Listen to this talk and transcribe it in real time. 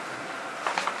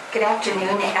Good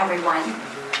afternoon, everyone.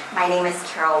 My name is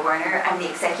Carol Werner. I'm the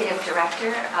Executive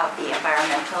Director of the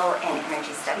Environmental and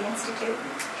Energy Study Institute.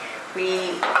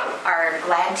 We are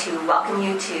glad to welcome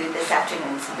you to this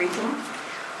afternoon's briefing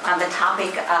on the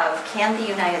topic of can the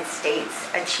United States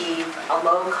achieve a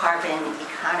low-carbon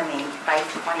economy by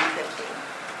 2050?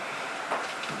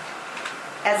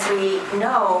 As we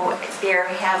know, there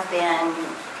have been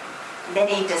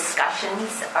many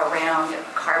discussions around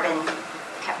carbon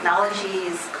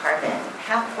technologies, carbon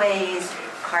pathways,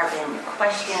 carbon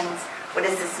questions. What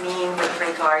does this mean with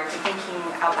regard to thinking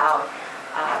about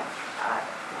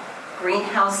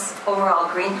overall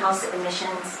greenhouse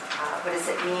emissions? What does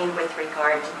it mean with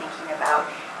regard to thinking about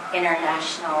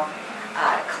international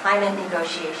climate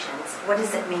negotiations? What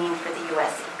does it mean for the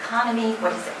U.S. economy?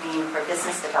 What does it mean for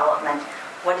business development?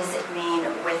 What does it mean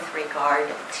with regard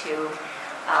to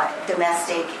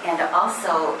domestic and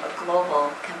also global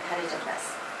competitiveness?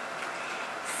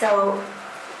 So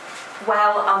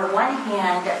while on the one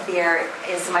hand there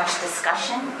is much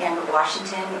discussion in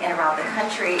Washington and around the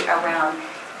country around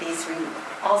these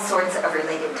all sorts of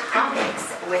related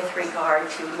topics with regard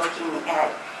to looking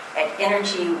at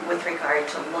energy, with regard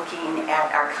to looking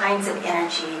at our kinds of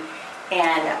energy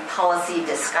and policy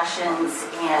discussions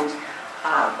and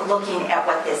looking at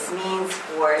what this means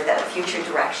for the future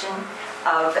direction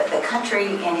of the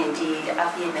country and indeed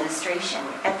of the administration.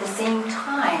 At the same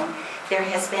time, there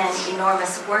has been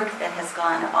enormous work that has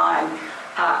gone on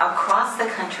across the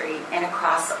country and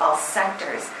across all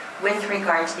sectors with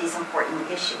regard to these important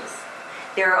issues.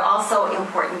 There are also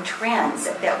important trends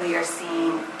that we are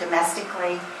seeing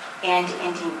domestically and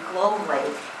indeed globally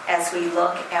as we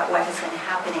look at what has been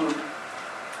happening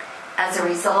as a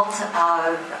result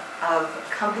of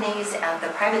companies and the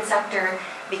private sector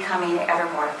becoming ever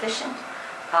more efficient,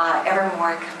 ever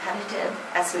more competitive,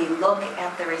 as we look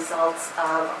at the results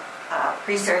of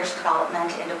research,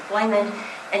 development, and deployment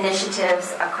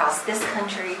initiatives across this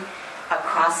country,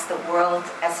 across the world,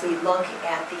 as we look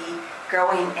at the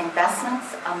growing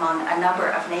investments among a number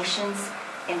of nations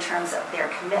in terms of their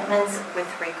commitments with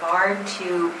regard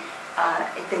to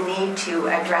the need to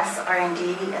address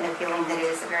R&D and the feeling that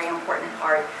it is a very important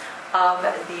part of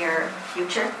their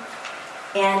future.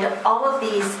 And all of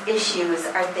these issues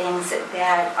are things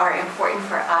that are important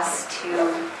for us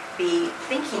to be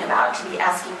thinking about, to be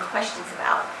asking questions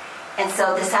about. And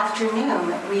so this afternoon,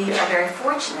 we are very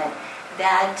fortunate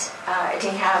that to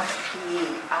have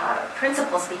the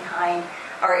principles behind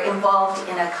are involved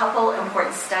in a couple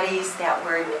important studies that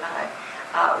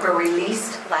were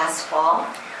released last fall.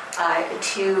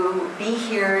 To be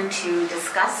here to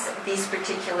discuss these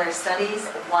particular studies.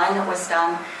 One was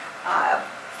done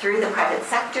through the private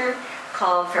sector,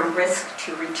 called From Risk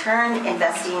to Return,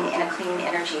 Investing in a Clean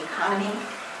Energy Economy.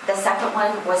 The second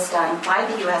one was done by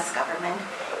the U.S. government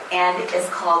and is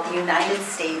called the United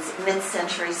States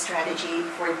Mid-Century Strategy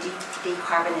for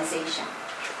Decarbonization.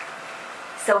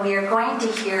 So we are going to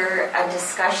hear a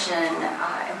discussion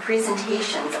and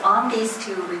presentations on these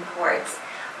two reports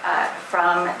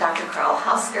from Dr. Carl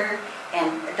Hosker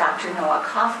and Dr. Noah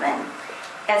Kaufman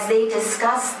as they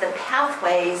discuss the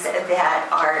pathways that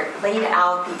are laid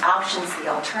out, the options, the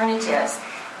alternatives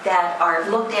that are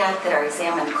looked at, that are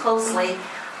examined closely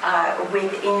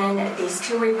within these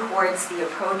two reports, the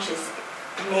approaches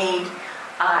made,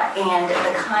 and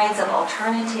the kinds of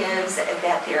alternatives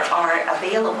that there are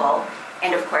available.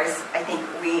 And of course, I think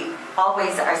we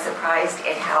always are surprised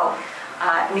at how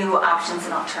new options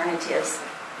and alternatives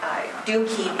do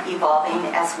keep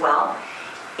evolving as well.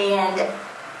 And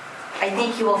I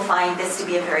think you will find this to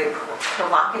be a very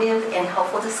provocative and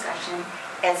helpful discussion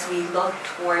as we look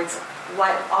towards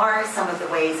what are some of the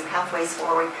pathways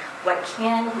forward, what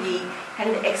can we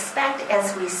kind of expect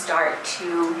as we start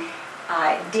to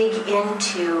dig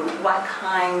into what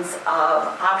kinds of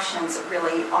options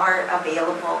really are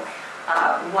available,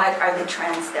 what are the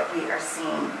trends that we are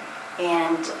seeing,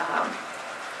 and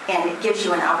it gives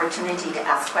you an opportunity to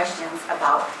ask questions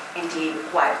about indeed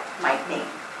what might make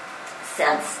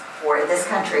sense for this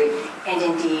country and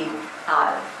indeed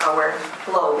our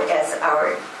globe as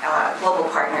our global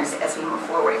partners as we move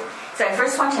forward. So I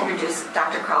first want to introduce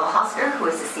Dr. Carl Hosker, who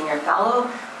is a senior fellow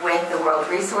with the World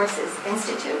Resources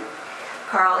Institute.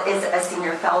 Carl is a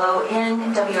senior fellow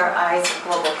in WRI's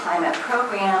Global Climate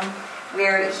Program,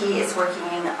 where he is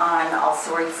working on all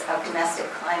sorts of domestic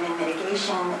climate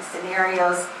mitigation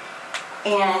scenarios,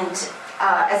 and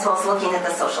as well as looking at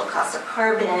the social cost of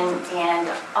carbon and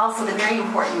also the very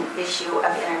important issue of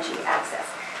energy access.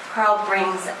 Carl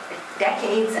brings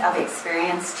decades of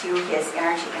experience to his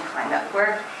energy and climate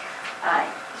work.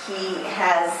 He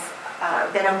has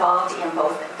been involved in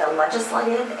both the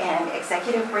legislative and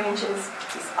executive branches.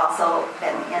 He's also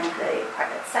been in the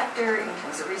private sector in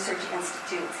terms of research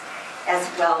institutes, as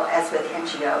well as with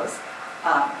NGOs.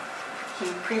 He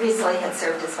previously had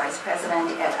served as vice president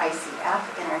at ICF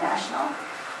International,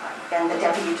 been the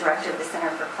deputy director of the Center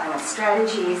for Climate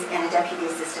Strategies, and a deputy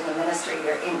assistant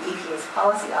administrator in EPA's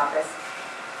policy office,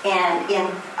 and in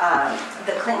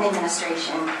the Clinton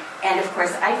administration. And of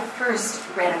course, I first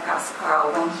ran across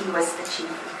Carl when he was the chief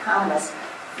economist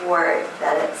for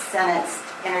the Senate's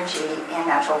Energy and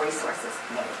Natural Resources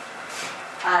Committee.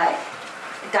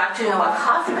 Dr. Noah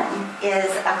Kaufman is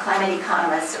a climate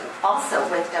economist also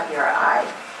with WRI,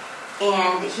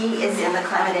 and he is in the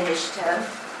Climate Initiative.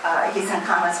 He's an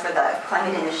economist for the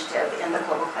Climate Initiative in the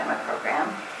Global Climate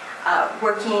Program,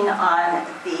 working on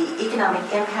the economic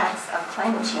impacts of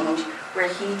climate change, where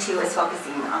he too is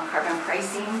focusing on carbon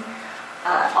pricing,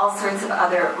 all sorts of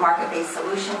other market-based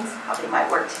solutions, how they might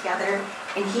work together.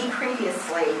 And he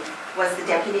previously was the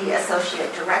Deputy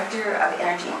Associate Director of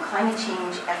Energy and Climate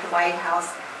Change at the White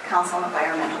House Council on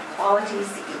Environmental Quality,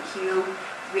 CEQ,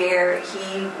 where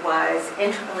he was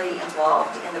integrally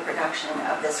involved in the production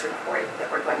of this report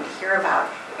that we're going to hear about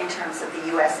in terms of the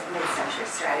U.S. mid-century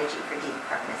strategy for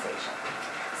decarbonization.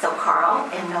 So Carl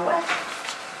and Noah,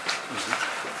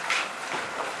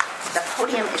 the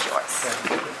podium is yours.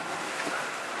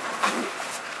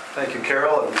 Thank you,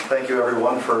 Carol, and thank you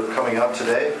everyone for coming out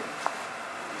today.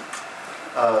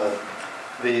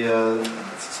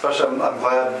 Especially I'm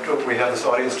glad we have this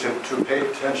audience to pay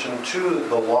attention to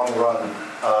the long-run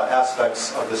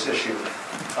aspects of this issue.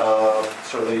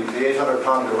 So the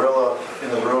 800-pound gorilla in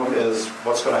the room is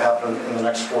what's going to happen in the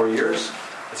next 4 years.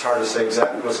 It's hard to say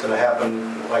exactly what's going to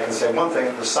happen. I can say one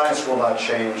thing: the science will not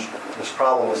change. This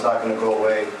problem is not going to go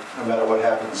away no matter what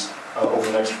happens over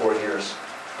the next 4 years.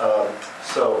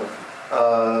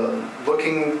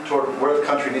 Looking toward where the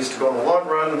country needs to go in the long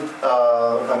run,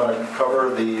 I'm going to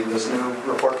cover this new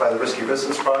report by the Risky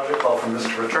Business Project called From Risk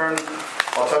to Return.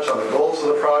 I'll touch on the goals of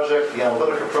the project. The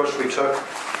analytic approach we took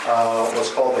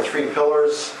was called the 3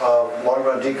 pillars of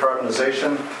long-run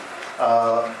decarbonization.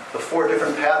 The 4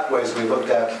 different pathways we looked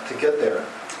at to get there.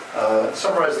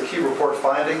 Summarize the key report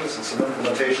findings and some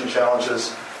implementation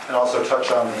challenges, and also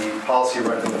touch on the policy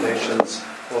recommendations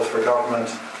both for government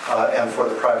and for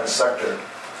the private sector.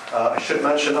 I should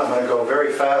mention I'm going to go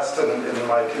very fast in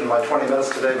my 20 minutes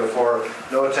today before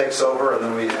Noah takes over, and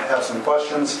then we have some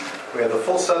questions. We have the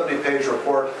full 70-page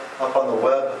report up on the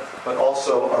web, but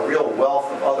also a real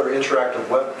wealth of other interactive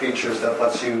web features that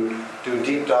lets you do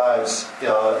deep dives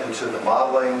into the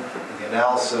modeling, the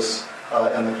analysis,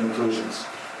 and the conclusions.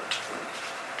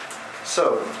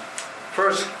 So,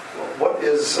 first, where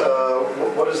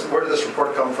did this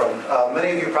report come from?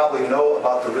 Many of you probably know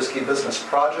about the Risky Business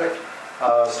Project.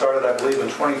 Started, I believe, in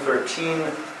 2013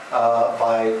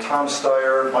 by Tom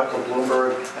Steyer, Michael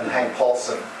Bloomberg, and Hank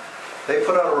Paulson. They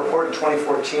put out a report in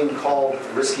 2014 called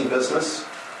Risky Business,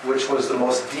 which was the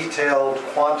most detailed,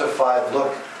 quantified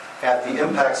look at the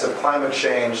impacts of climate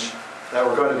change that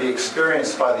were going to be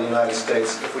experienced by the United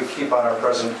States if we keep on our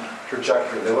present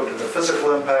trajectory. They looked at the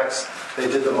physical impacts. They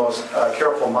did the most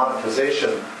careful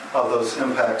monetization of those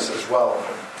impacts as well.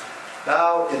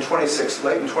 Now, late in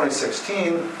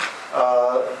 2016,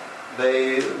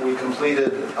 we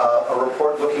completed a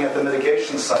report looking at the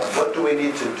mitigation side. What do we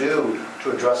need to do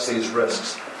to address these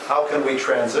risks? How can we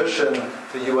transition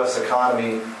the U.S.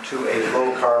 economy to a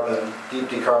low-carbon, deep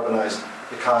decarbonized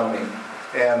economy?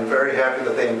 And very happy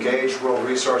that they engaged World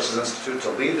Resources Institute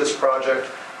to lead this project,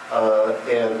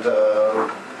 and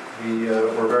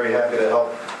we're very happy to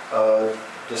help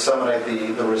disseminate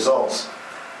the results.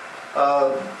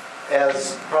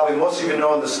 As probably most of you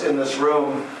know in this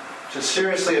room, to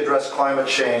seriously address climate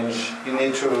change, you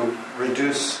need to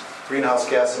reduce greenhouse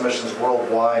gas emissions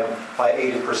worldwide by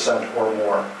 80% or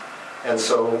more. And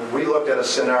so we looked at a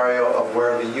scenario of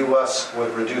where the U.S.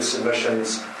 would reduce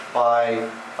emissions by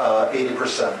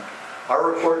 80%. Our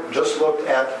report just looked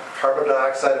at carbon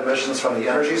dioxide emissions from the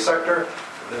energy sector.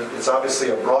 It's obviously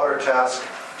a broader task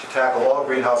to tackle all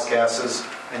greenhouse gases,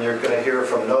 and you're going to hear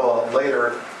from Noah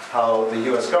later how the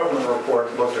U.S. government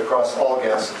report looked across all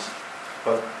gases.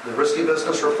 But the Risky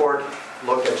Business report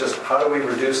looked at just how do we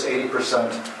reduce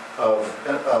 80% of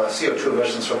CO2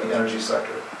 emissions from the energy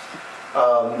sector.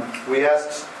 We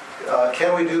asked,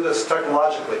 can we do this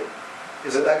technologically?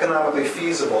 Is it economically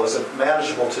feasible? Is it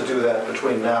manageable to do that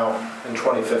between now and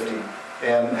 2050?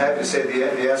 And happy to say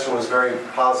the answer was very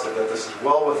positive, that this is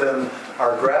well within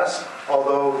our grasp,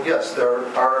 although, yes, there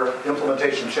are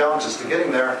implementation challenges to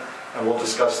getting there, and we'll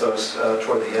discuss those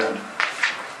toward the end.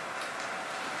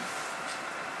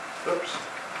 Oops.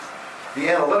 The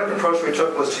analytic approach we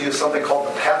took was to use something called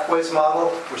the Pathways model,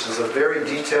 which is a very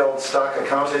detailed stock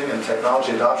accounting and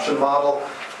technology adoption model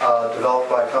developed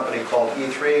by a company called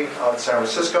E3 out in San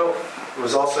Francisco. It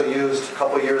was also used a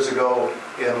couple years ago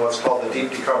in what's called the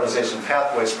Deep Decarbonization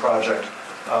Pathways Project,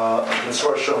 a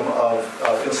consortium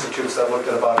of institutes that looked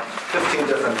at about 15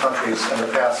 different countries and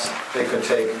the paths they could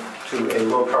take to a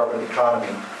low-carbon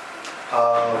economy.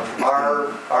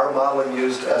 Our modeling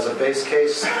used as a base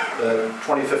case the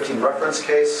 2015 reference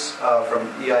case from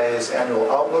EIA's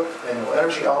annual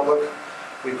energy outlook.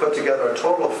 We put together a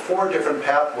total of 4 different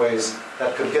pathways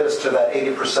that could get us to that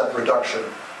 80% reduction,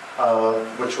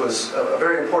 which was a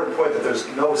very important point, that there's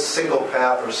no single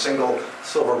path or single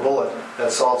silver bullet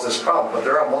that solves this problem, but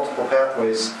there are multiple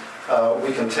pathways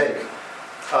we can take.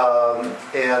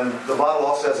 And the model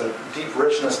also has a deep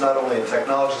richness not only in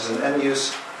technologies and end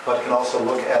use, but can also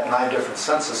look at 9 different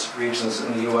census regions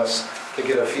in the U.S. to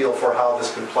get a feel for how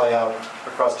this could play out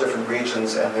across different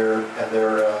regions and their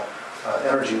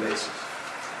energy bases.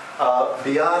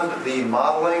 Beyond the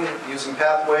modeling using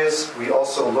pathways, we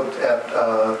also looked at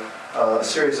a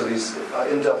series of these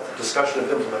in-depth discussion of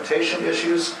implementation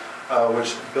issues,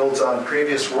 which builds on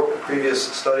previous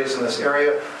studies in this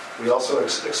area. We also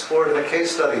explored in a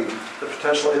case study the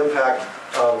potential impact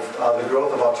of the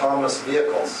growth of autonomous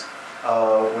vehicles,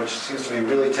 which seems to be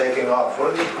really taking off.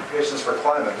 What are the implications for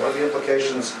climate? What are the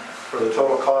implications for the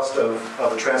total cost of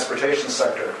the transportation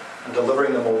sector and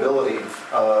delivering the mobility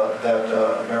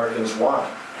that Americans want?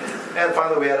 And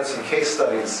finally, we added some case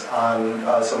studies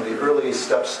on some of the early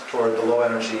steps toward the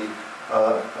low-energy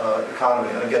economy.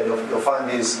 And again, you'll find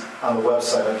these on the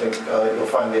website. I think you'll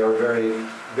find they are very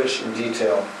rich in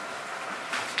detail.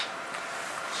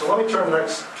 So let me turn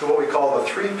next to what we call the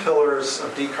 3 pillars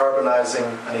of decarbonizing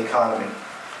an economy.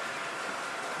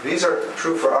 These are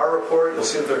true for our report. You'll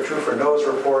see that they're true for NOAA's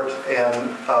report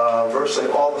and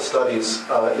virtually all the studies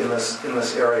in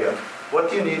this area. What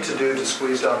do you need to do to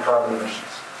squeeze down carbon emissions?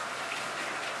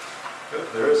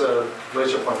 There is a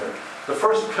laser pointer. The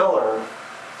first pillar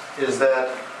is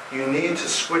that you need to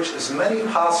switch as many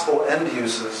possible end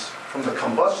uses from the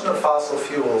combustion of fossil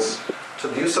fuels to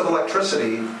the use of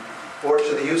electricity or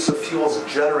to the use of fuels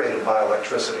generated by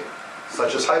electricity,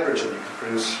 such as hydrogen. You can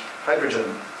produce hydrogen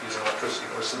using electricity,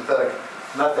 or synthetic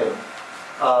methane.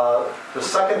 The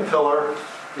second pillar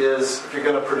is, if you're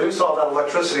going to produce all that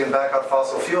electricity and back out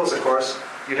fossil fuels, of course,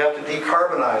 you'd have to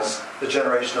decarbonize the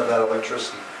generation of that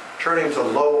electricity, turning to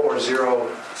low or zero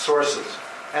sources.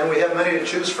 And we have many to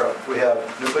choose from. We have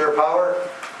nuclear power,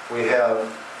 we have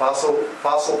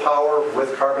fossil power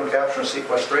with carbon capture and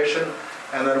sequestration,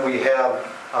 and then we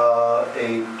have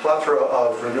a plethora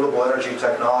of renewable energy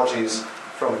technologies,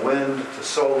 from wind to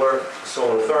solar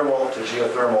thermal to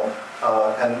geothermal,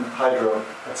 and hydro,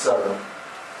 etc.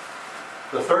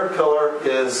 The third pillar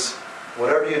is,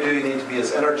 whatever you do, you need to be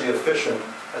as energy efficient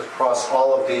across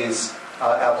all of these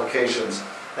applications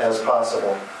as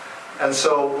possible. And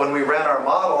so when we ran our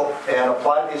model and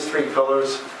applied these 3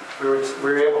 pillars, we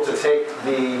were able to take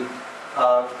the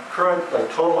current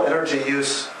total energy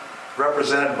use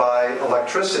represented by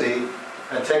electricity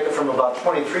and take it from about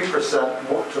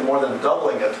 23% to more than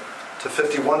doubling it to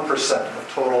 51%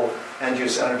 of total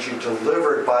end-use energy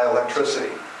delivered by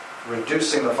electricity,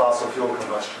 reducing the fossil fuel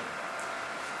combustion.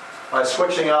 By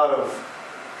switching out of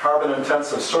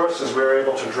carbon-intensive sources, we were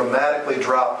able to dramatically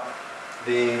drop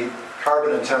the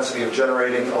carbon intensity of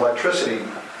generating electricity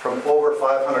from over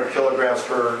 500 kilograms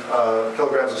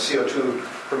of CO2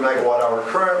 per megawatt hour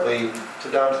currently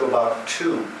to down to about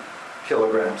 2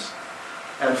 kilograms.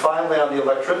 And finally, on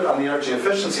the energy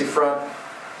efficiency front,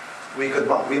 we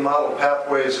modeled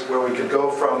pathways where we could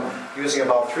go from using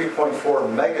about 3.4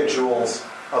 megajoules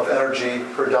of energy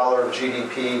per dollar of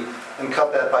GDP and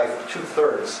cut that by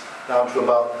 2/3 down to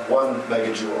about 1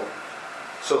 megajoule.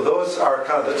 So those are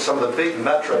kind of some of the big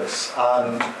metrics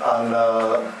on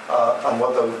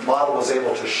what the model was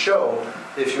able to show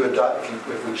if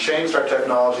we changed our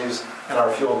technologies and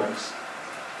our fuel mix.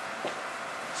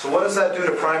 So what does that do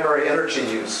to primary energy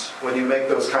use when you make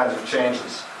those kinds of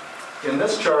changes? In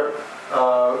this chart,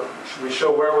 we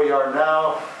show where we are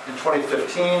now in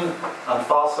 2015 on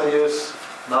fossil use,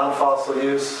 non-fossil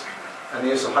use, and the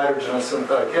use of hydrogen and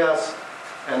synthetic gas.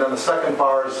 And then the second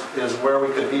bar is where we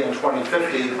could be in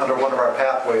 2050 under one of our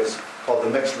pathways called the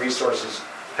mixed resources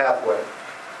pathway.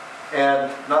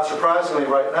 And not surprisingly,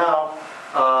 right now,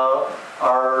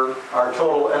 our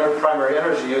total primary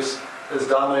energy use is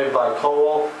dominated by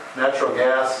coal, natural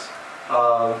gas,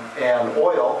 and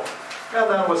oil, and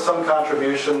then with some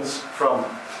contributions from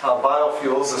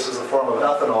biofuels. This is a form of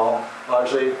ethanol,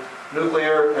 largely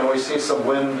nuclear, and we see some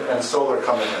wind and solar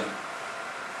coming in.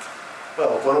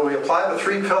 Well, when we apply the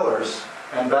three pillars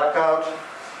and back out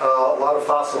a lot of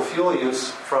fossil fuel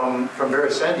use from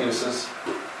various end uses,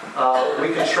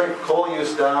 we can shrink coal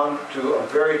use down to a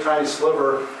very tiny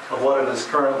sliver of what it is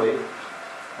currently.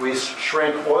 We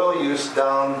shrink oil use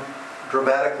down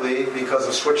dramatically because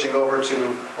of switching over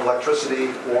to electricity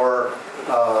or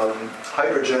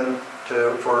hydrogen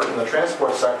for in the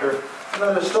transport sector. And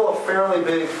then there's still a fairly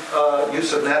big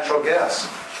use of natural gas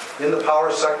in the power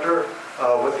sector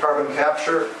with carbon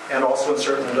capture, and also in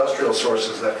certain industrial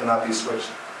sources that cannot be switched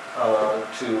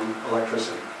to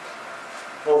electricity.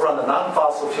 Over on the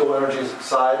non-fossil fuel energy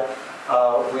side,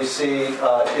 we see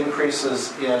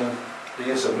increases in the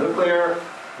use of nuclear.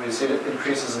 We see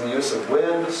increases in the use of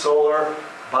wind, solar,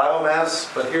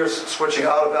 biomass, but here's switching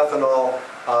out of ethanol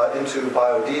into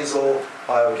biodiesel,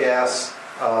 biogas,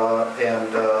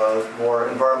 and more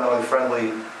environmentally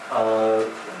friendly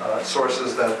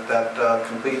sources that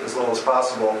compete as little as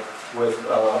possible with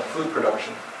food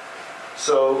production.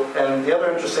 So, and the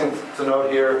other interesting to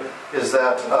note here is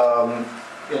that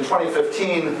in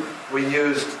 2015 we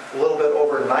used a little bit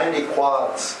over 90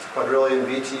 quadrillion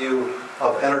BTU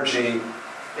of energy,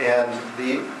 and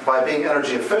by being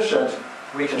energy efficient,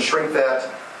 we can shrink that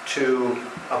to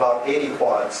about 80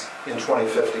 quads in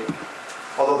 2050.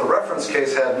 Although the reference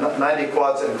case had 90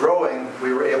 quads and growing,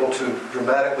 we were able to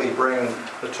dramatically bring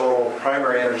the total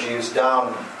primary energy use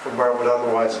down from where it would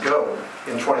otherwise go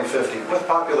in 2050, with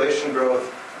population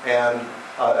growth and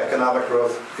economic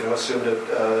growth, assumed at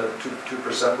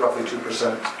 2%, roughly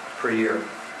 2% per year.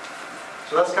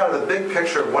 So that's kind of the big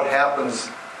picture of what happens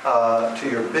to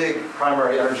your big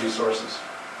primary energy sources.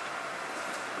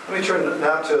 Let me turn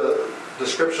now to the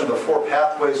description of the four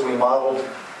pathways we modeled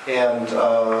and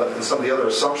some of the other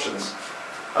assumptions.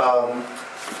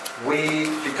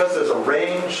 Because there's a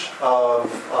range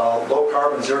of low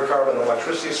carbon, zero carbon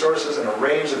electricity sources and a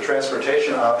range of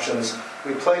transportation options,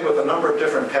 we played with a number of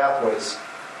different pathways.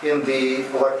 In the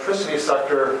electricity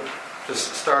sector,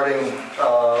 just starting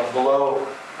below,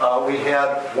 we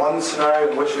had one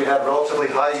scenario in which we had relatively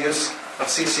high use of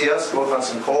CCS, both on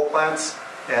some coal plants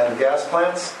and gas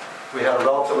plants. We had a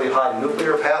relatively high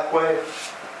nuclear pathway,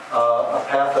 a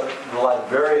path that relied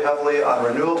very heavily on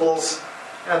renewables,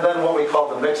 and then what we call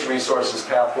the mixed resources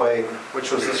pathway,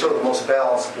 which was the sort of the most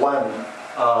balanced blend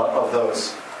of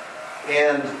those.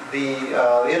 And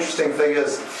the interesting thing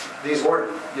is, these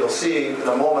weren't, you'll see in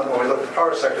a moment when we look at the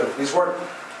power sector, these weren't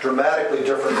dramatically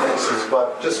different mixes,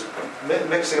 but just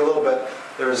mixing a little bit,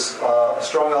 there's a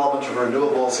strong element of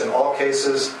renewables in all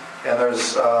cases, and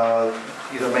there's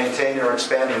either maintaining or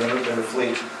expanding the nuclear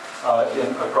fleet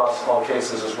across all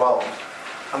cases as well.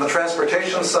 On the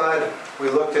transportation side, we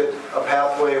looked at a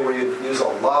pathway where you use a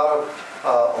lot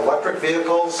of electric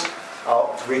vehicles,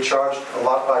 recharged a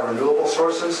lot by renewable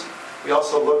sources. We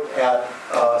also looked at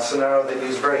a scenario that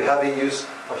used very heavy use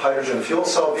of hydrogen fuel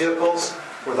cell vehicles,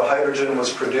 where the hydrogen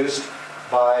was produced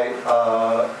by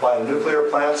nuclear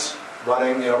plants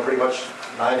running, pretty much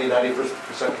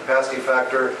 90% capacity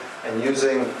factor, and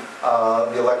using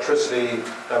the electricity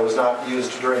that was not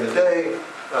used during the day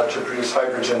to produce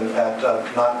hydrogen at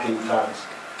non-peak times.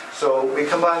 So we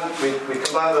combine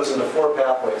those into four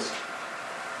pathways.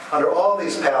 Under all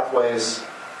these pathways,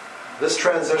 this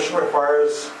transition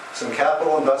requires some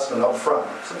capital investment up front,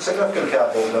 some significant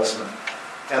capital investment.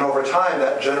 And over time,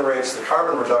 that generates the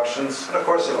carbon reductions, and of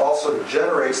course it also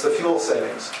generates the fuel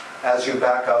savings as you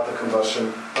back out the combustion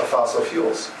of fossil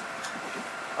fuels.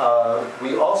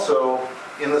 We also,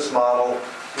 in this model,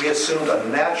 we assumed a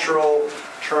natural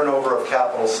turnover of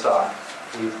capital stock.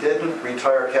 We didn't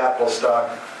retire capital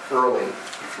stock early,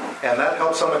 and that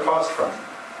helps on the cost front.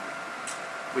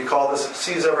 We call this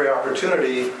seize every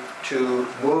opportunity to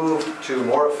move to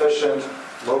more efficient,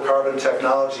 low-carbon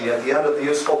technology at the end of the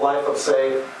useful life of,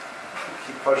 say, I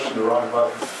keep pushing the wrong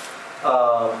button.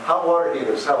 Hot water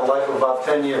heaters have a life of about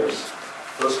 10 years.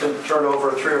 Those can turn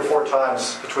over 3 or 4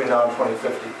 times between now and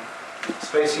 2050.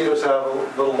 Space heaters have a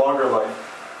little longer life.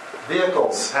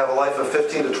 Vehicles have a life of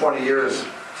 15 to 20 years,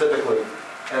 typically.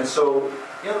 And so,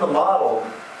 in the model,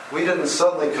 we didn't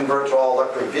suddenly convert to all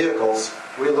electric vehicles.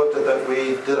 We looked at that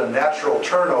we did a natural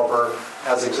turnover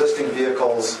as existing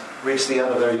vehicles reached the end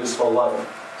of their useful life.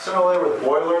 Similarly with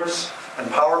boilers and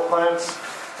power plants,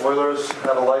 boilers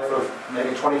have a life of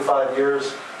maybe 25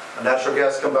 years. A natural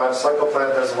gas combined cycle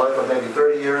plant has a life of maybe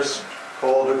 30 years.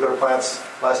 Coal, nuclear plants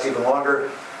last even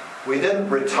longer. We didn't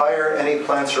retire any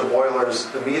plants or boilers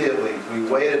immediately. We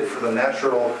waited for the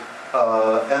natural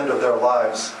end of their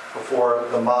lives before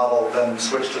the model then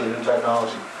switched to the new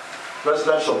technology.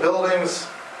 Residential buildings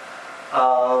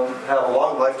have a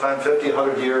long lifetime, 50,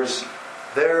 100 years.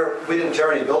 There, we didn't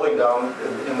tear any building down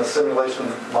in the simulation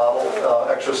model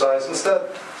exercise. Instead,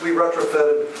 we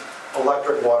retrofitted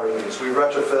electric water heaters. We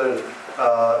retrofitted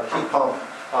heat pump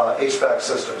HVAC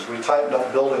systems. We tightened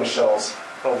up building shells,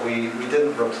 but we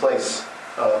didn't replace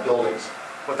buildings.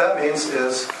 What that means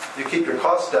is you keep your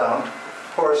costs down.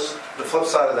 Of course, the flip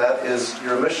side of that is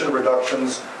your emission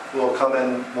reductions will come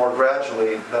in more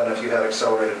gradually than if you had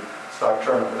accelerated stock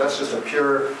turnover. That's just a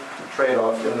pure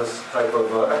trade-off in this type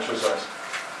of exercise.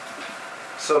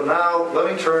 So now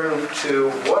let me turn to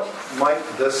what might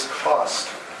this cost.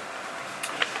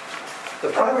 The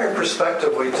primary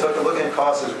perspective we took in looking at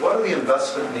costs is what are the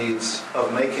investment needs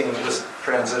of making this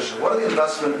transition? What are the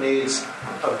investment needs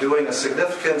of doing a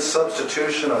significant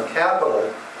substitution of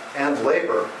capital and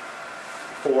labor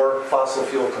for fossil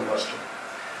fuel combustion?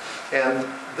 And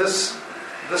this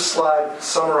slide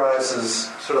summarizes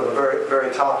sort of a very,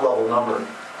 very top level number.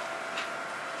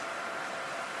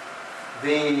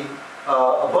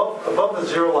 Above the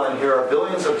zero line here are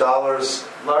billions of dollars,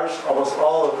 almost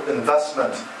all of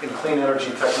investment in clean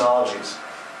energy technologies.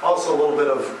 Also a little bit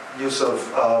of use of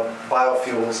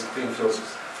biofuels, clean fuels,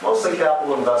 mostly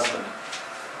capital investment.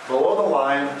 Below the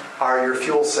line are your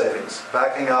fuel savings,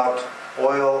 backing out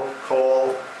oil,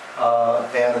 coal,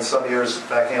 and in some years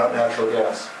backing out natural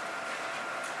gas.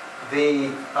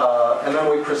 And then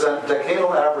we present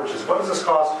decadal averages. What does this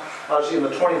cost actually in the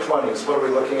 2020s? What are we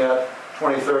looking at?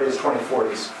 2030s,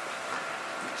 2040s.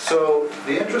 So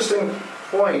the interesting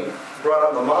point brought up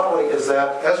in the modeling is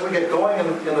that as we get going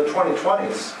in the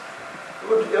 2020s,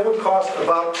 it would cost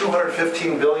about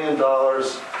 $215 billion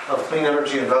of clean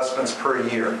energy investments per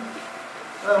year.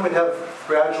 And then we'd have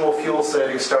gradual fuel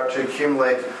savings start to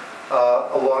accumulate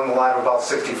along the line of about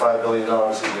 $65 billion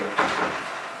a year.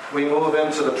 We move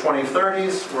into the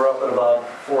 2030s, we're up at about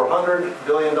 $400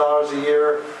 billion a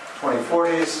year.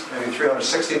 2040s, maybe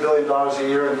 $360 billion a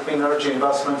year in clean energy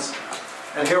investments.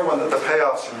 And here when the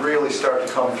payoffs really start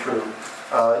to come through,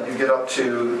 you get up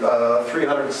to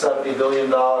 $370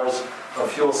 billion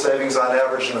of fuel savings on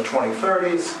average in the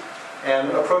 2030s, and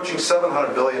approaching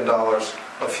 $700 billion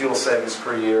of fuel savings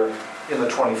per year in the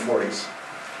 2040s.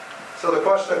 So the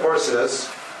question, of course, is,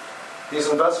 these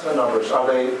investment numbers, are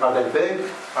they big?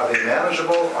 Are they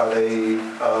manageable?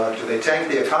 Do they tank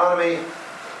the economy?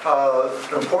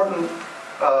 An important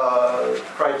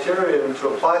criterion to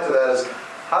apply to that is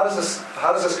how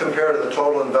does this compare to the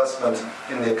total investment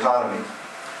in the economy?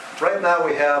 Right now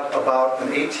we have about an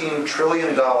 $18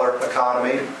 trillion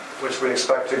economy, which we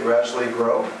expect to gradually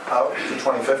grow out to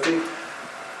 2050.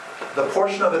 The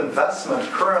portion of investment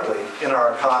currently in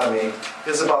our economy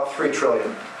is about $3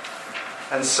 trillion.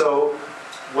 And so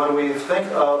when we think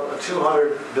of a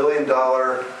 $200 billion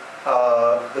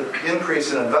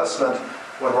increase in investment,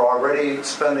 when we're already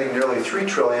spending nearly $3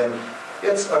 trillion,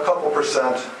 it's a couple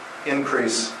percent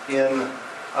increase in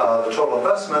the total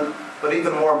investment. But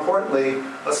even more importantly,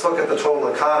 let's look at the total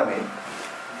economy.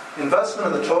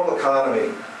 Investment in the total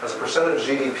economy as a percentage of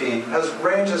GDP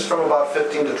ranges from about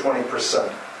 15 to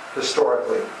 20%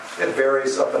 historically. It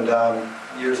varies up and down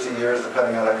years to years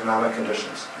depending on economic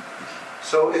conditions.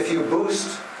 So if you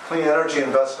boost clean energy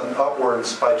investment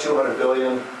upwards by 200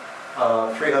 billion,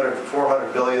 300 to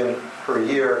 400 billion per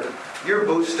year, you're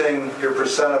boosting your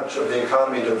percentage of the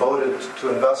economy devoted to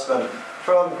investment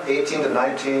from 18 to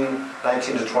 19,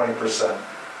 19 to 20%.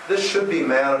 This should be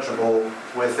manageable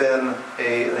within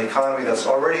an economy that's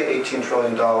already $18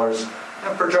 trillion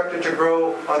and projected to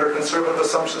grow under conservative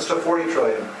assumptions to $40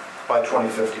 trillion by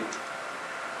 2050.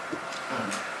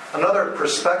 Another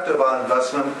perspective on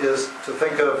investment is to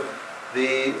think of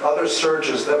the other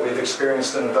surges that we've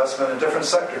experienced in investment in different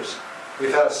sectors.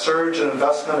 We've had a surge in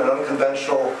investment in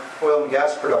unconventional oil and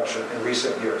gas production in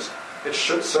recent years. It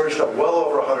surged up well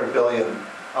over $100 billion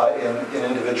in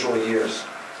individual years.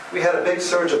 We had a big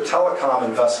surge of telecom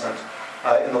investment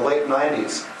in the late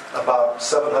 90s, about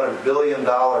 $700 billion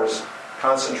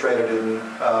concentrated in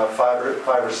 5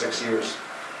 or 6 years.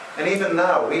 And even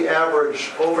now, we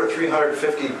average over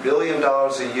 $350 billion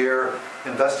a year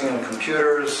investing in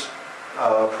computers,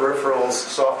 peripherals,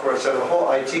 software, etc. The whole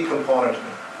IT component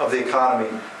of the economy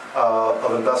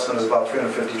of investment is about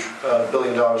 $350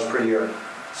 billion per year.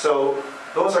 So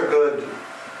those are good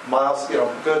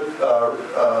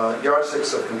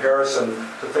yardsticks of comparison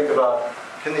to think about,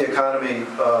 can the economy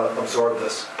absorb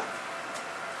this?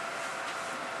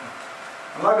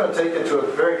 I'm not going to take you to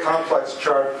a very complex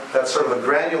chart that's sort of a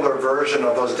granular version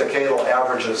of those decadal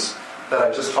averages that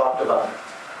I just talked about.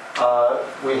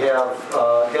 We have,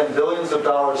 again, billions of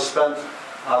dollars spent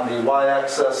on the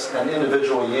y-axis and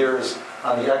individual years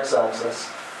on the x-axis.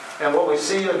 And what we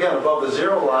see, again, above the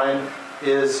zero line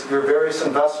is your various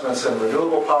investments in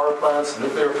renewable power plants,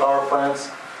 nuclear power plants,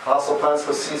 fossil plants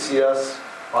with CCS,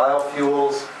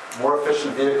 biofuels, more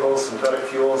efficient vehicles, synthetic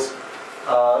fuels,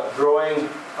 growing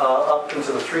up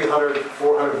into the $300,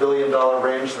 $400 billion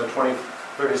range in the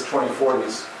 2030s,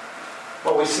 2040s.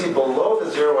 What we see below the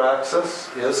zero axis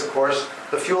is, of course,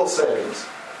 the fuel savings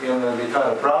in the kind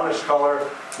of brownish color,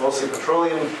 mostly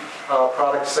petroleum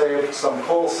products saved, some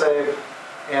coal saved,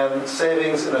 and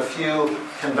savings in a few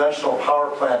conventional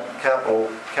power plant capital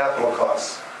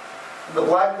costs. The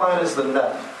black line is the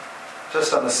net.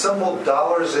 Just on the simple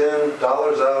dollars in,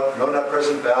 dollars out, no net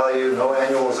present value, no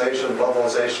annualization,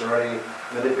 levelization, or any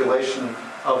manipulation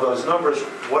of those numbers.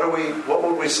 What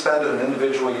would we spend in an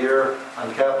individual year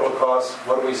on capital costs?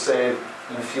 What do we save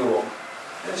in fuel?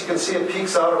 As you can see, it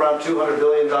peaks out around $200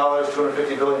 billion,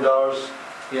 $250 billion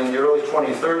in the early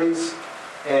 2030s,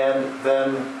 and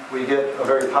then we get a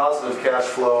very positive cash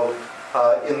flow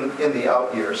in the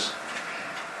out years.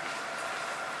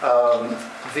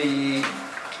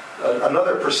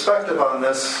 Another perspective on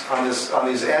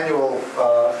these annual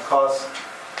costs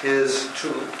is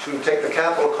to take the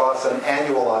capital costs and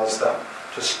annualize them,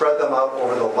 to spread them out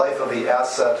over the life of the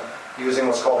asset using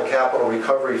what's called a capital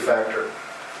recovery factor.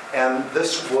 And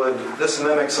this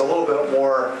mimics a little bit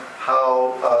more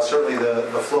how certainly the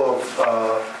flow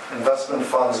of investment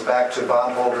funds back to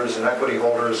bondholders and equity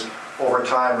holders over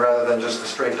time, rather than just the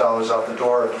straight dollars out the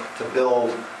door to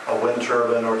build a wind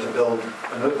turbine or to build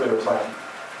a nuclear plant.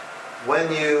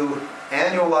 When you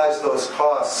annualize those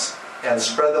costs and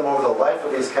spread them over the life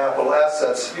of these capital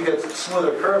assets, you get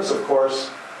smoother curves, of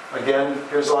course. Again,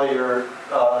 here's all your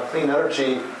clean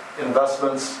energy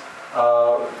investments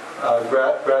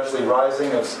gradually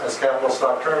rising as capital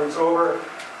stock turns over,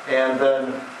 and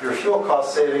then your fuel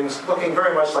cost savings looking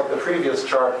very much like the previous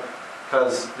chart,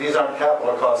 because these aren't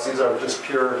capital costs, these are just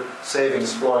pure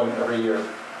savings flowing every year.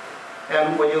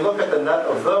 And when you look at the net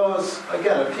of those,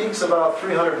 again, it peaks about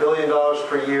 $300 billion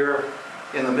per year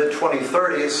in the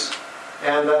mid-2030s,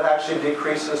 and that actually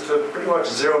decreases to pretty much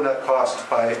zero net cost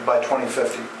by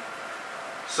 2050.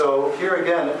 So here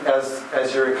again,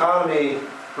 as your economy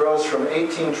grows from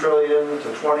 18 trillion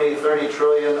to 20, 30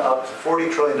 trillion, up to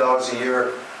 $40 trillion a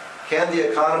year, can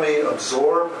the economy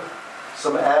absorb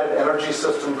some added energy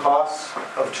system costs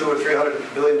of $200 or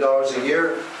 $300 billion a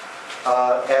year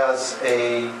as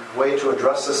a way to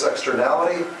address this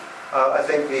externality? I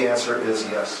think the answer is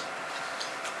yes.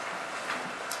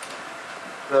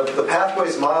 The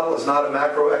Pathways model is not a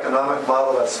macroeconomic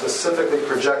model that specifically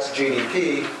projects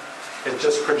GDP. It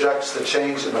just projects the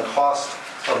change in the cost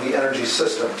of the energy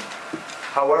system.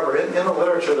 However, in the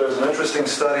literature, there's an interesting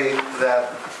study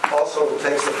that also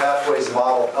takes the Pathways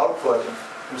model output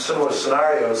from similar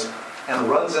scenarios and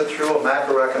runs it through a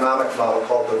macroeconomic model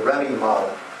called the REMI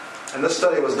model. And this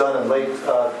study was done in late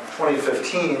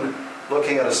 2015,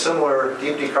 looking at a similar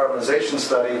deep decarbonization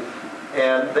study,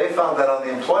 and they found that on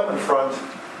the employment front,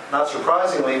 not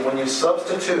surprisingly, when you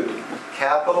substitute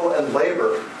capital and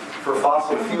labor for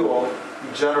fossil fuel,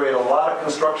 you generate a lot of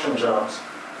construction jobs,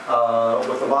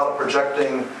 with the model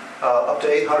projecting up to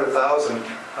 800,000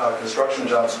 construction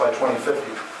jobs by 2050.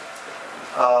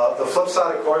 The flip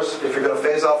side, of course, if you're going to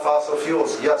phase out fossil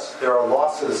fuels, yes, there are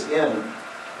losses in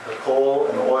the coal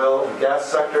and oil and gas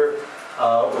sector,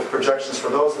 with projections for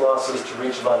those losses to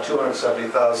reach about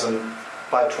 270,000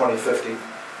 by 2050.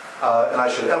 And I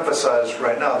should emphasize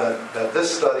right now that this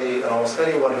study, and almost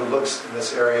anyone who looks in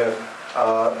this area,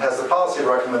 has the policy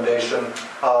recommendation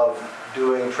of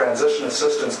doing transition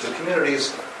assistance to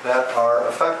communities that are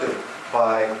affected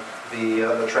by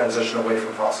the transition away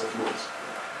from fossil fuels.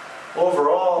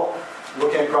 Overall,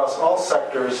 looking across all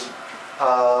sectors,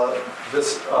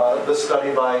 this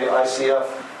study by ICF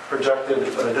projected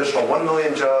an additional 1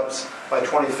 million jobs by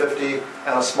 2050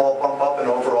 and a small bump up in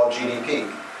overall GDP,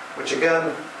 which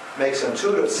again makes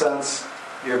intuitive sense.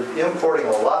 You're importing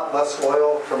a lot less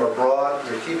oil from abroad.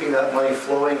 You're keeping that money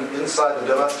flowing inside the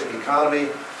domestic economy.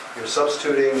 You're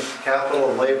substituting capital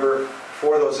and labor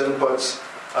for those inputs.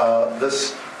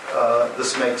 This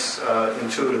makes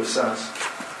intuitive sense.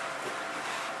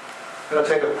 I'm going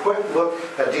to take a quick look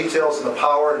at details in the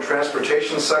power and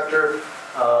transportation sector.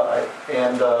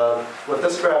 What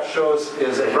this graph shows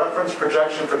is a reference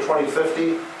projection for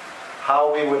 2050,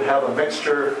 how we would have a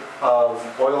mixture of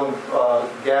oil and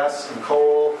gas and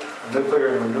coal, and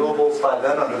nuclear and renewables by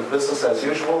then under the business as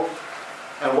usual,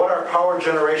 and what our power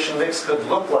generation mix could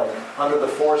look like under the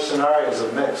four scenarios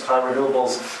of mixed: high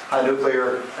renewables, high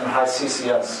nuclear, and high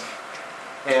CCS.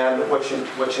 And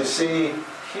what you see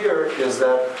here is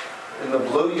that in the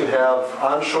blue you have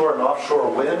onshore and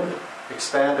offshore wind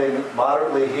expanding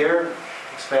moderately here,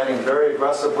 expanding very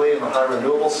aggressively in the high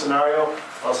renewable scenario,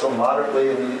 also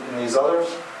moderately in these others.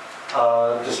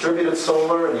 Distributed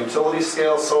solar and utility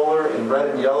scale solar in red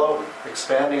and yellow,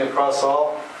 expanding across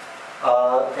all.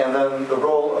 And then the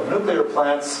role of nuclear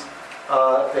plants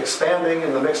expanding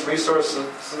in the mixed resource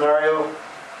scenario,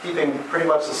 keeping pretty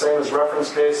much the same as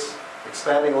reference case,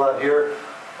 expanding a lot here.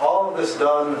 All of this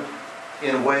done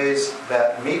in ways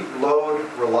that meet load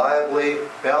reliably,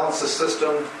 balance the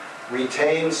system,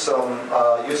 retain some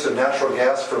use of natural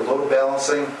gas for load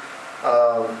balancing.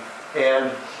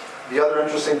 And the other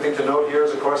interesting thing to note here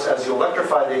is, of course, as you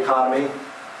electrify the economy,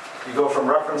 you go from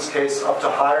reference case up to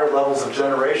higher levels of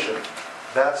generation.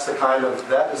 That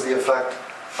is the effect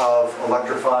of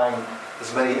electrifying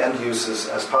as many end uses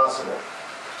as possible.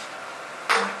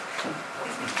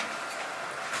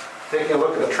 Taking a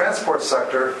look at the transport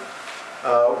sector,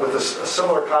 with a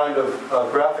similar kind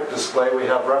of graphic display, we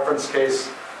have reference case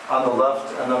on the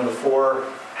left and then the four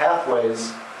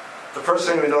pathways. The first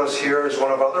thing we notice here is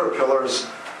one of our other pillars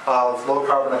of low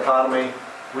carbon economy.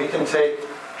 We can take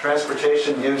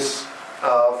transportation use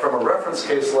from a reference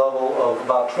case level of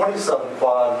about 27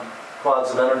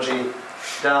 quads of energy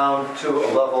down to a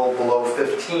level below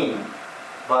 15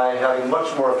 by having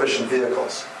much more efficient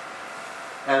vehicles.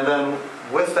 And then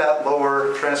with that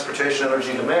lower transportation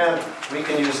energy demand, we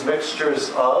can use mixtures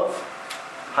of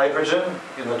hydrogen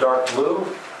in the dark blue,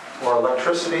 or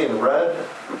electricity in red,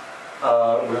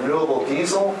 renewable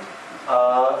diesel,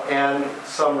 and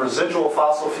some residual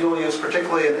fossil fuel use,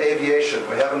 particularly in aviation.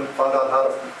 We haven't found out how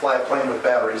to fly a plane with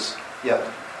batteries yet.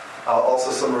 Also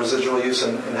some residual use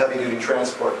in heavy-duty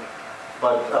transport.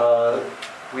 But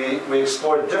we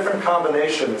explored different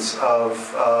combinations of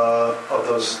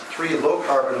those three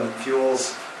low-carbon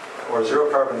fuels, or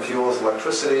zero-carbon fuels: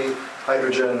 electricity,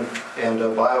 hydrogen, and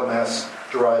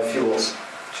biomass-derived fuels,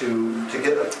 to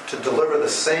deliver the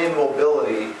same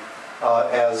mobility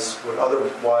as would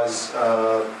otherwise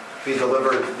be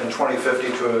delivered in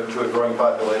 2050 to a growing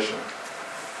population.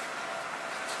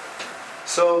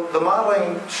 So the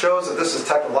modeling shows that this is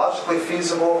technologically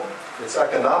feasible, it's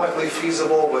economically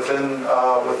feasible within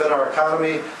our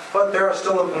economy, but there are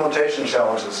still implementation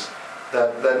challenges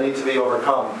that need to be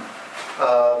overcome.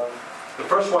 The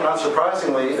first one,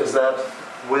 unsurprisingly, is that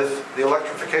with the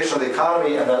electrification of the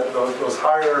economy and those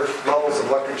higher levels of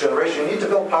electric generation, you need to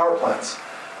build power plants.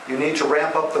 You need to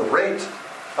ramp up the rate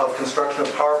of construction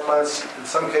of power plants, in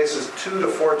some cases 2 to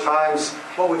 4 times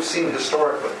what we've seen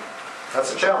historically.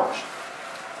 That's a challenge.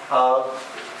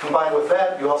 Combined with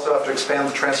that, you also have to expand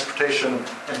the transportation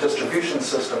and distribution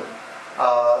system.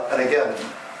 And again,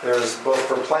 there's both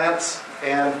for plants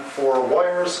and for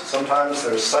wires. Sometimes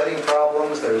there's siting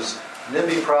problems, there's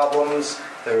NIMBY problems,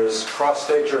 there's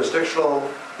cross-state jurisdictional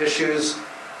issues.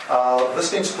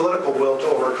 This needs political will to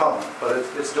overcome, but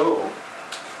it's doable.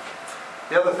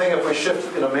 The other thing, if we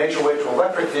shift in a major way to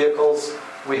electric vehicles,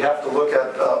 we have to look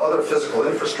at other physical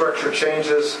infrastructure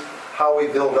changes, how we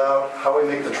build out, how we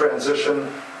make the transition,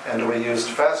 and do we use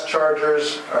fast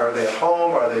chargers? Are they at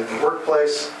home? Are they at the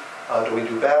workplace? Do we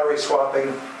do battery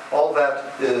swapping? All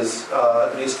that needs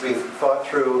to be thought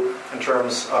through in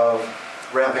terms of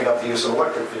ramping up the use of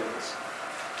electric vehicles.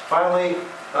 Finally,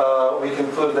 we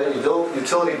conclude that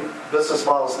utility business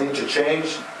models need to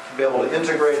change to be able to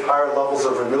integrate higher levels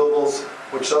of renewables,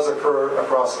 which does occur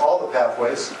across all the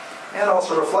pathways, and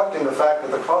also reflecting the fact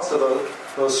that the cost of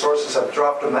those sources have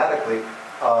dropped dramatically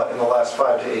in the last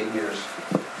 5 to 8 years.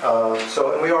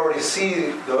 And we already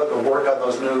see the work on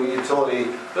those new utility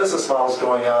business models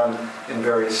going on in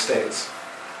various states.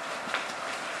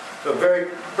 So very,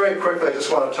 very quickly, I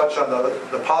just want to touch on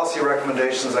the policy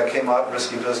recommendations that came out in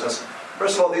Risky Business.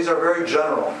 First of all, these are very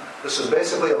general. This is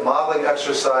basically a modeling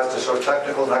exercise to show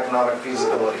technical and economic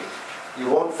feasibility. You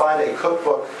won't find a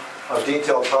cookbook of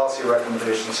detailed policy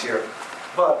recommendations here.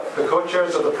 But the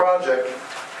co-chairs of the project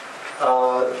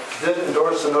did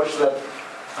endorse the notion that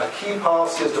a key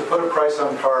policy is to put a price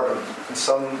on carbon in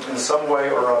some way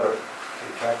or other.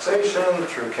 Through taxation,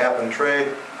 through cap and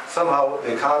trade. Somehow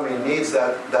the economy needs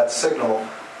that signal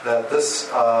that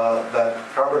that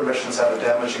carbon emissions have a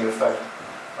damaging effect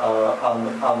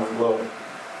on the globe.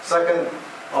 Second,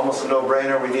 almost a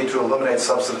no-brainer, we need to eliminate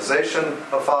subsidization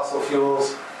of fossil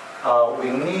fuels. We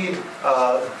need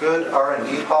good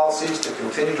R&D policies to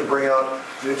continue to bring out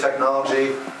new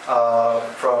technology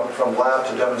from lab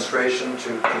to demonstration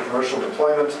to commercial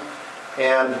deployment.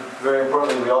 And very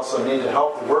importantly, we also need to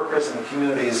help the workers and the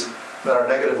communities that are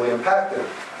negatively impacted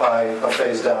by a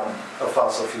phase down of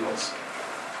fossil fuels.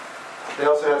 They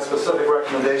also had specific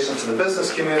recommendations to the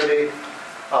business community.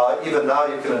 Even now,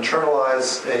 you can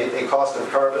internalize a cost of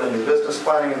carbon in your business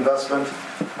planning investment.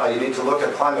 You need to look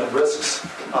at climate risks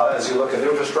as you look at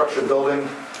infrastructure building,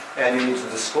 and you need to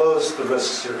disclose the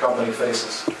risks your company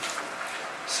faces.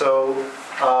 So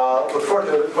look forward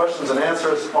to questions and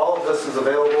answers. All of this is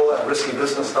available at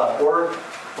riskybusiness.org,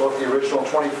 both the original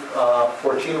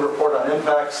 2014 report on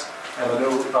impacts and the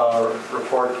new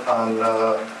report on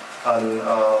low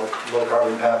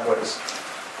carbon pathways.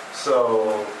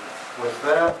 So with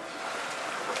that,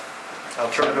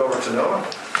 I'll turn it over to Noah.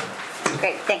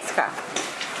 Great, thanks, Carl.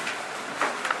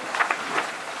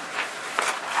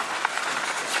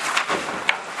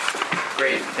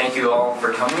 Great, thank you all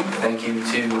for coming. Thank you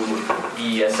to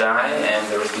EESI and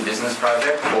the Risky Business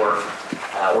Project for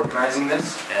organizing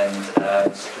this, and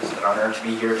it's just an honor to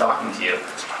be here talking to you.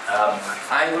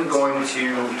 I'm going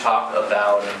to talk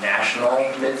about national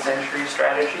mid-century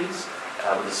strategies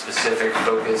with a specific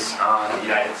focus on the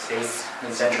United States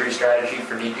mid-century strategy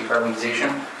for deep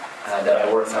decarbonization that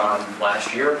I worked on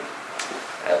last year.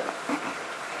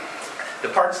 The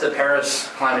parts of the Paris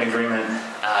Climate Agreement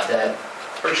that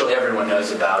virtually everyone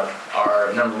knows about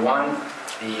are, number one,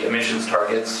 the emissions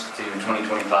targets to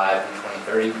 2025 and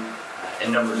 2030,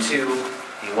 and number two,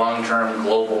 the long-term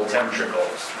global temperature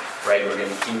goals. Right, we're going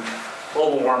to keep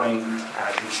global warming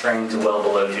constrained to well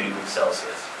below 2 degrees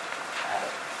Celsius.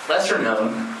 Lesser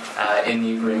known in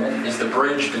the agreement is the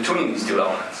bridge between these two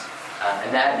elements,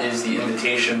 and that is the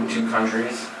invitation to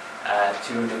countries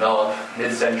to develop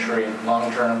mid-century,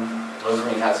 long-term, low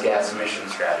greenhouse gas emission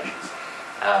strategies.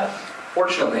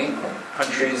 Fortunately,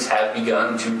 countries have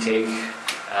begun to take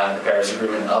the Paris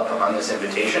Agreement up on this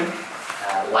invitation.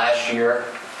 Last year,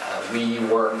 we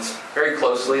worked very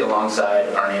closely alongside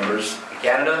our neighbors in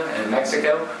Canada and in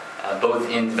Mexico, both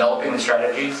in developing the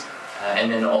strategies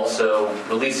and then also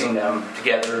releasing them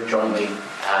together jointly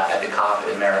at the COP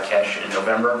in Marrakesh in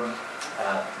November.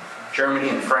 Germany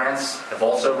and France have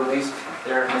also released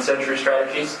their mid-century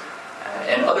strategies,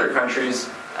 and other countries,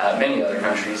 many other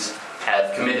countries,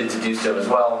 have committed to do so as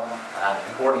well.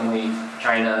 Importantly,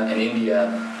 China and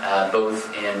India,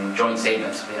 both in joint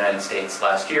statements of the United States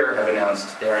last year, have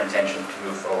announced their intention to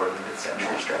move forward with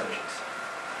mid-century strategies.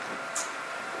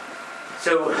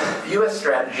 So the U.S.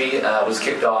 strategy was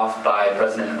kicked off by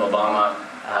President Obama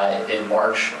in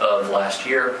March of last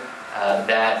year.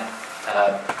 That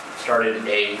started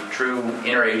a true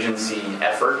interagency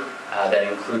effort that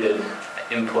included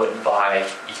input by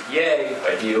EPA,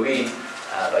 by DOE,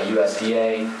 by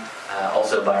USDA,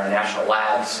 also by our national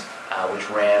labs, which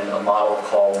ran a model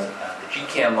called the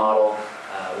GCAM model,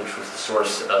 which was the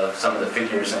source of some of the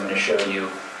figures I'm going to show you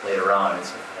later on.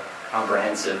 It's a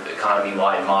comprehensive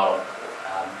economy-wide model.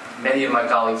 Many of my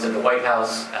colleagues at the White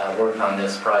House worked on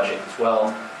this project as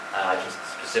well. Just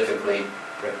specifically,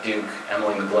 Rick Duke,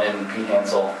 Emily McGlynn, Pete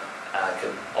Hansel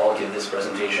could all give this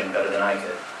presentation better than I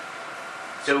could.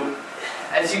 So,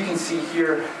 as you can see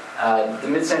here, the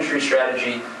mid-century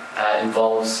strategy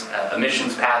involves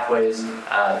emissions pathways.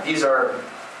 These are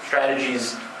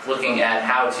strategies looking at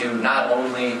how to not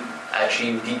only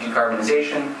achieve deep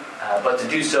decarbonization, but to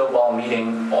do so while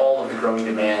meeting all of the growing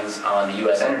demands on the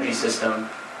U.S. energy system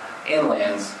and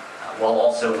lands, while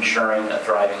also ensuring a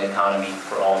thriving economy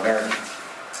for all Americans.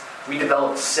 We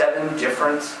developed 7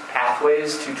 different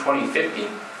pathways to 2050.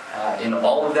 In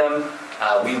all of them,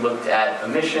 we looked at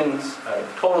emissions,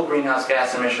 total greenhouse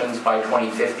gas emissions by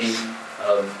 2050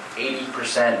 of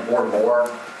 80% or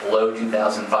more below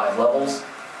 2005 levels.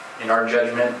 In our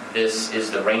judgment, this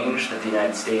is the range that the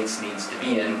United States needs to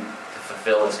be in to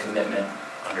fulfill its commitment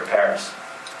under Paris.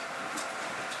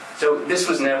 So this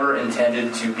was never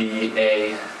intended to be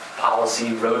a policy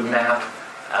roadmap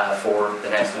for the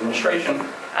next administration,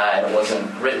 and it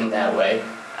wasn't written that way.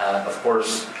 Of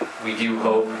course, we do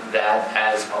hope that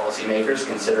as policymakers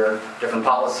consider different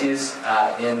policies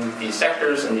in these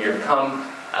sectors in the year to come,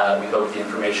 we hope the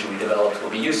information we developed will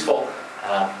be useful,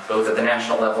 both at the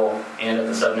national level and at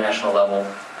the subnational level,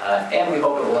 and we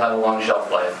hope it will have a long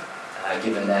shelf life,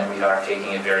 given that we are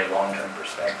taking a very long-term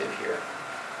perspective here.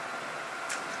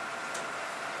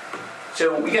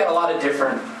 So we got a lot of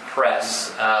different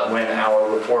press when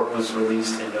our report was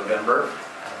released in November.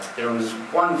 There was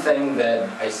one thing that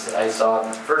I saw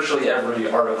virtually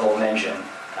every article mention,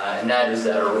 and that is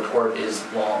that our report is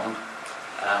long.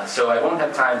 So I won't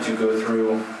have time to go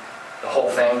through the whole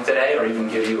thing today or even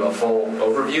give you a full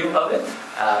overview of it.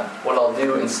 What I'll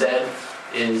do instead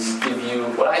is give you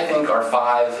what I think are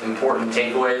 5 important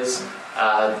takeaways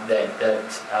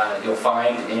that you'll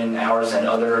find in ours and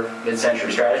other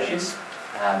mid-century strategies,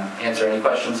 answer any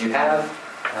questions you have,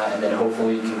 and then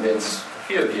hopefully convince a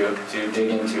few of you to dig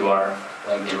into our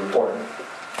lengthy report.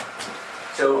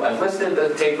 So I've listed the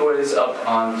takeaways up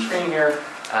on the screen here.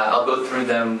 I'll go through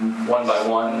them one by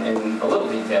one in a little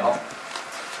detail.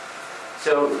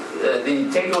 So the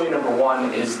takeaway number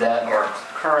one is that our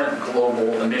current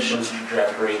global emissions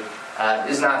trajectory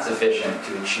is not sufficient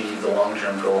to achieve the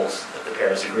long-term goals of the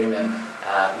Paris Agreement.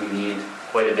 We need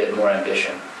quite a bit more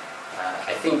ambition.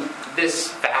 I think this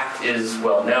fact is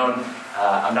well known.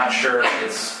 I'm not sure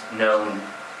it's known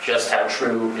just how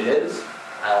true it is.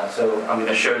 So I'm going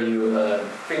to show you a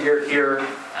figure here,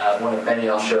 one of many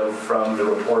I'll show from the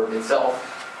report itself.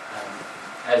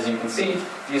 As you can see,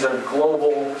 these are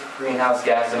global greenhouse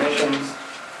gas emissions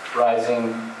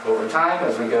rising over time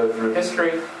as we go through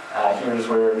history. Here's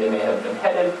where they may have been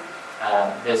headed.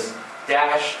 This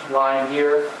dashed line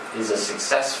here is a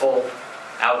successful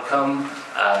outcome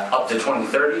up to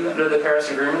 2030 under the Paris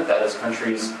Agreement. That is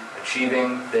countries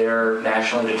achieving their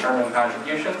nationally determined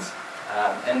contributions.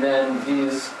 And then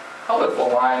these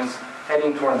colorful lines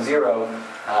heading toward zero,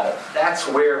 that's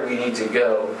where we need to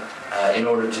go in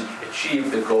order to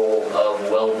achieve the goal of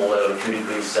well below 2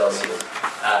 degrees Celsius.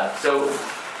 So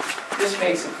this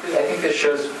makes, I think this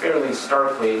shows fairly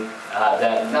starkly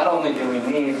that not only do we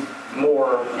need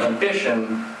more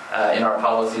ambition in our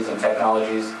policies and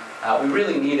technologies, we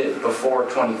really need it before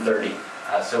 2030,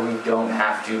 so we don't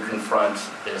have to confront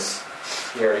this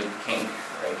scary kink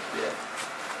right here.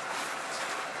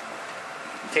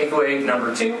 Takeaway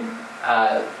number two,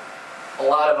 a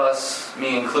lot of us,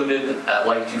 me included,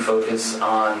 like to focus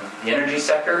on the energy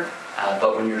sector,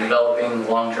 but when you're developing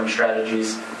long-term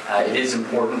strategies, it is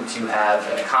important to have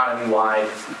an economy-wide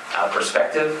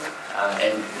perspective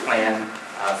and plan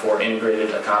for integrated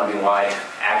economy-wide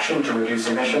action to reduce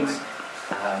emissions.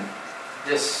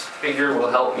 This figure will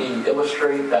help me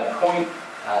illustrate that point.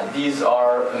 These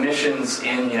are emissions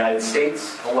in the United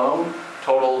States alone,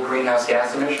 total greenhouse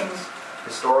gas emissions,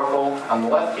 historical on the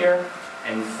left here,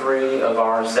 and 3 of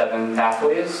our 7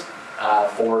 pathways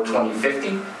for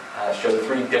 2050. Show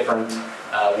 3 different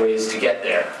ways to get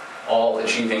there, all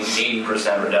achieving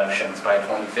 80% reductions by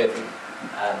 2050.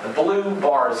 The blue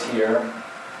bars here,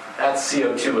 that's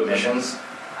CO2 emissions.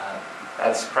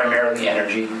 That's primarily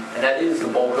energy, and that is the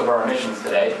bulk of our emissions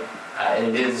today. And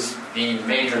it is the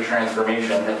major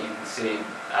transformation that you can see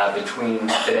between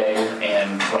today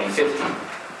and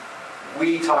 2050.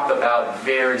 We talk about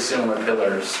very similar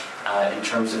pillars in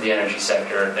terms of the energy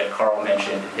sector that Carl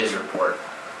mentioned in his report.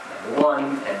 Number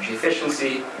 1, energy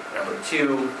efficiency. Number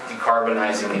 2,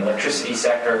 decarbonizing the electricity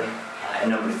sector.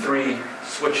 And number 3,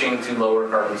 switching to lower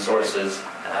carbon sources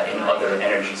in other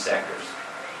energy sectors.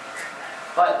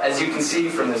 But as you can see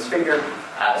from this figure,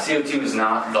 CO2 is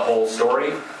not the whole story.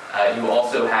 You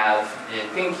also have, in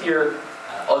pink here,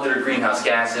 other greenhouse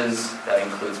gases. That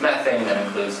includes methane, that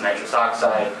includes nitrous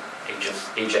oxide,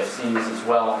 HFCs as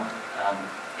well.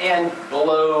 And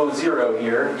below zero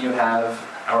here, you have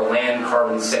our land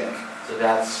carbon sink. So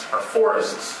that's our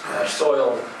forests, our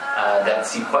soil that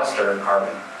sequester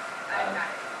carbon.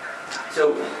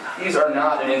 So these are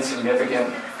not an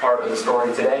insignificant part of the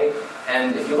story today.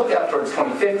 And if you look out towards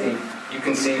 2050, you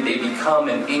can see they become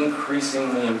an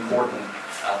increasingly important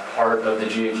part of the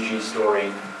GHG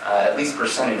story, at least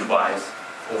percentage-wise,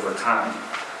 over time.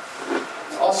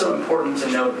 It's also important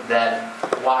to note that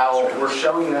while we're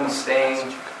showing them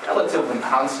staying relatively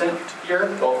constant here,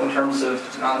 both in terms of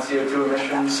non-CO2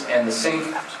 emissions and the sink,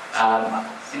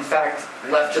 in fact,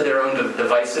 left to their own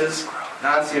devices,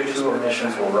 non-CO2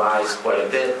 emissions will rise quite a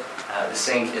bit. The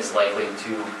sink is likely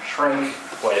to shrink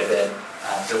quite a bit.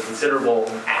 So considerable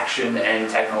action and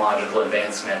technological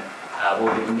advancement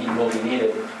will be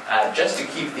needed just to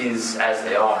keep these as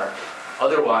they are.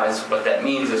 Otherwise, what that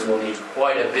means is we'll need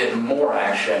quite a bit more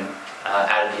action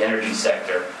out of the energy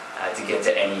sector to get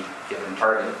to any given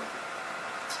target.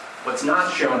 What's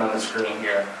not shown on the screen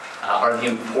here are the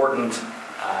important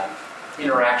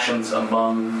interactions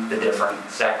among the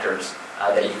different sectors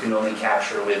that you can only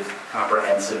capture with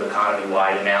comprehensive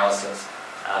economy-wide analysis.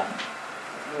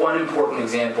 One important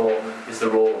example is the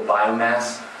role of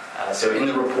biomass. So in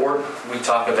the report, we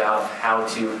talk about how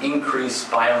to increase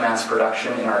biomass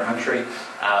production in our country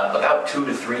about 2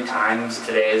 to 3 times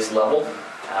today's level.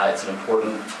 It's an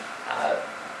important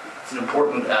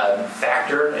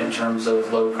factor in terms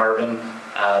of low carbon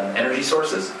energy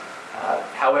sources.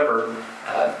 However,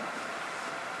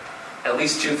 at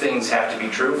least 2 things have to be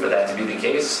true for that to be the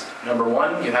case. Number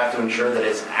 1, you have to ensure that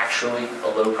it's actually a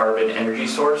low carbon energy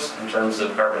source in terms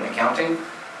of carbon accounting.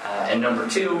 And number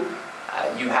 2,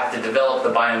 you have to develop the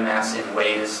biomass in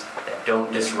ways that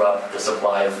don't disrupt the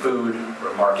supply of food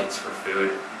or markets for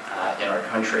food in our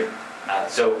country.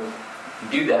 So you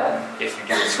do that if you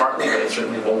do it smartly, but it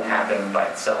certainly won't happen by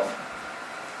itself.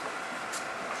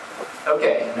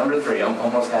 Okay, number 3, I'm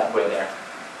almost halfway there.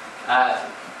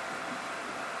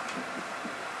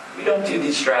 We don't do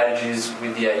these strategies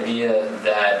with the idea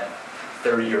that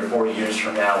 30 or 40 years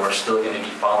from now we're still going to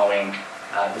be following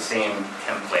the same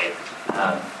template.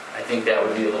 I think that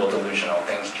would be a little delusional.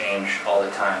 Things change all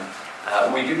the time.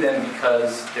 We do them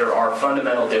because there are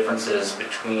fundamental differences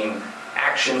between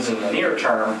actions in the near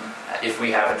term, if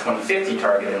we have a 2050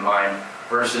 target in mind,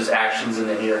 versus actions in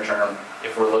the near term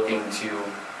if we're looking to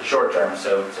the short term,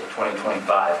 so say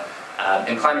 2025.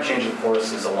 And climate change, of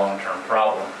course, is a long-term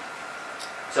problem.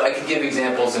 So I could give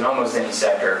examples in almost any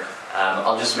sector.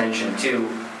 I'll just mention two.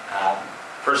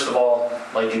 First of all,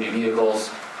 light-duty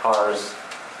vehicles, cars.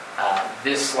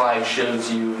 This slide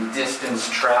shows you distance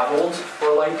traveled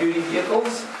for light-duty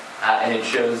vehicles, and it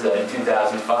shows that in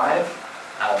 2005,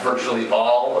 virtually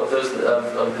all of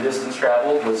the distance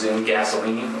traveled was in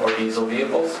gasoline or diesel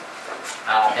vehicles.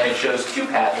 And it shows two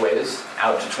pathways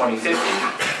out to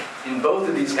 2050. In both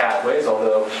of these pathways,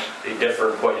 although they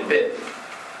differ quite a bit,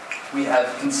 we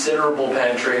have considerable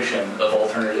penetration of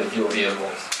alternative fuel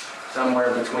vehicles,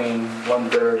 somewhere between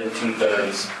 1/3 and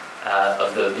 2/3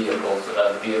 of the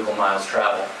vehicle miles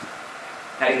traveled.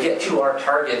 Now, to get to our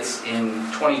targets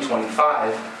in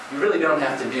 2025, you really don't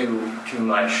have to do too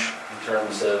much in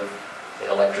terms of the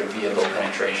electric vehicle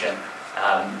penetration.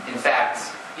 In fact,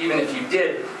 even if you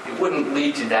did, it wouldn't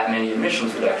lead to that many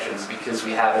emissions reductions because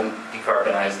we haven't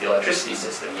decarbonized the electricity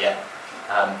system yet.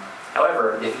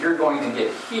 However, if you're going to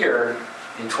get here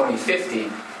in 2050,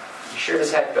 you sure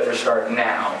as heck better start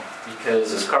now,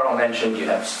 because as Carl mentioned, you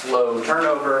have slow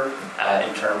turnover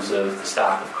in terms of the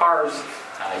stock of cars,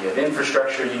 you have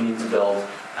infrastructure you need to build,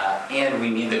 and we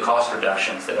need the cost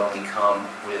reductions that only come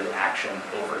with action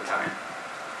over time.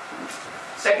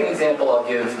 Second example I'll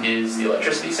give is the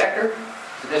electricity sector.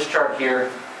 So this chart here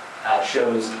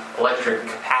shows electric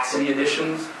capacity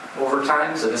additions over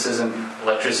time. So this isn't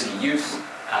electricity use.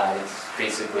 It's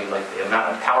basically like the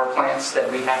amount of power plants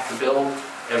that we have to build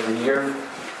every year.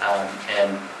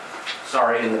 And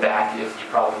sorry in the back if you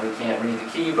probably can't read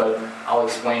the key, but I'll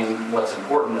explain what's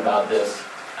important about this.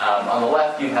 On the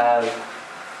left you have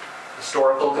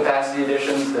historical capacity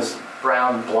additions. This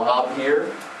brown blob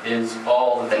here is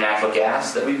all of the natural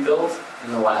gas that we've built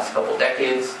in the last couple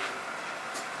decades.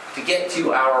 To get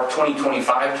to our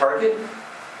 2025 target,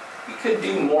 we could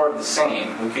do more of the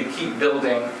same. We could keep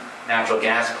building natural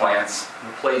gas plants,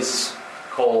 replace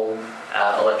coal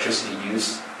electricity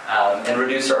use, and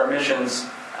reduce our emissions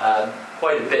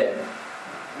quite a bit.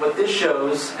 What this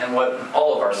shows, and what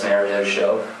all of our scenarios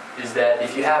show, is that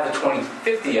if you have a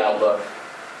 2050 outlook,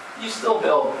 you still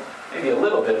build maybe a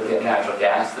little bit of natural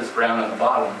gas, this brown on the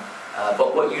bottom,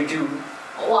 but what you do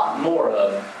a lot more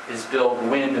of is build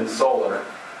wind and solar,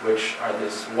 which are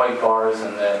this white bars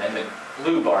and the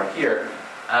blue bar here.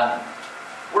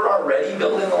 We're already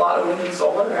building a lot of wind and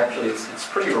solar. Actually, it's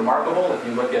pretty remarkable. If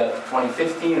you look at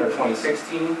 2015 or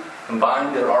 2016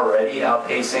 combined, they're already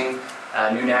outpacing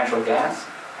new natural gas.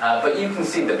 But you can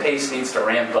see the pace needs to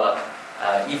ramp up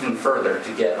even further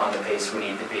to get on the pace we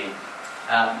need to be.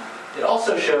 It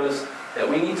also shows that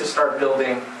we need to start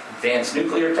building advanced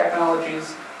nuclear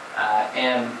technologies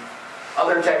and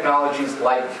other technologies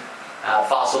like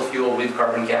fossil fuel with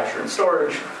carbon capture and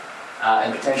storage,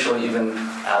 and potentially even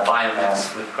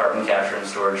biomass with carbon capture and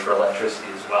storage for electricity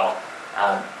as well.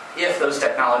 If those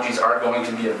technologies are going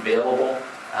to be available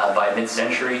by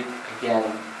mid-century,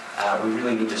 again, we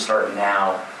really need to start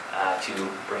now to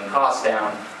bring costs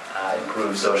down,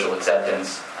 improve social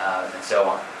acceptance, and so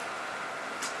on.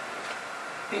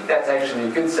 I think that's actually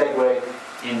a good segue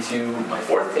into my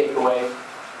fourth takeaway.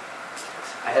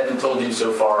 I haven't told you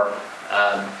so far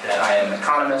that I am an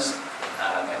economist.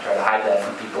 I try to hide that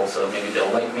from people so maybe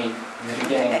they'll like me in the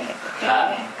beginning.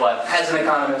 But as an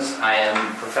economist, I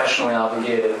am professionally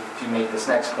obligated to make this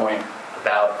next point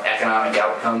about economic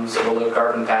outcomes of a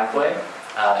low-carbon pathway,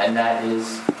 and that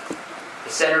is the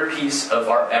centerpiece of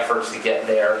our efforts to get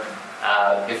there,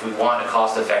 if we want a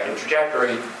cost-effective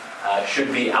trajectory,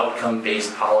 should be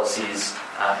outcome-based policies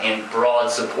and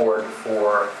broad support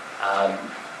for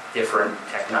different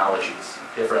technologies,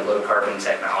 different low-carbon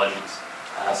technologies.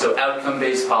 So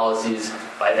outcome-based policies,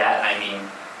 by that I mean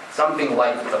something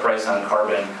like a price on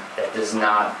carbon that does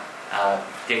not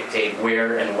dictate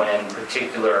where and when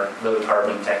particular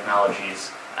low-carbon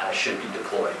technologies should be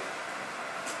deployed.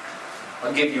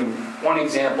 I'll give you one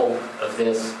example of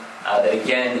this that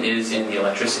again is in the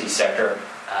electricity sector.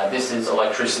 This is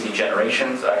electricity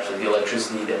generation, so actually the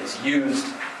electricity that is used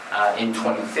in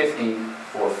 2050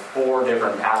 for 4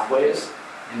 different pathways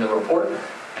in the report.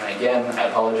 And again, I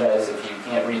apologize if you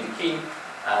can't read the key,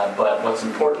 but what's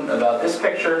important about this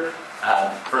picture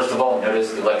First of all,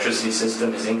 notice the electricity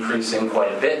system is increasing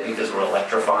quite a bit because we're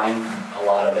electrifying a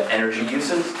lot of the energy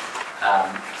uses.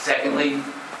 Secondly,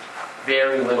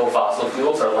 very little fossil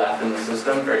fuels are left in the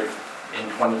system in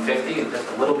 2050, just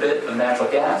a little bit of natural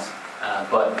gas,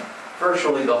 but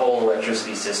virtually the whole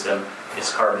electricity system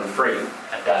is carbon-free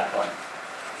at that point.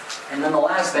 And then the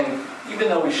last thing, even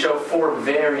though we show 4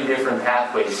 very different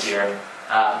pathways here,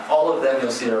 all of them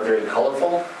you'll see are very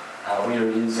colorful. We are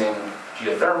using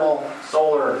geothermal,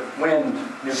 solar, wind,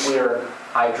 nuclear,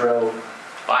 hydro,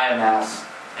 biomass,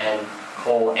 and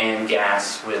coal and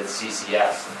gas with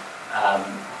CCS.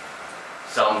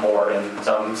 Some more in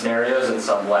some scenarios and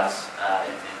some less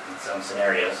in some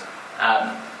scenarios.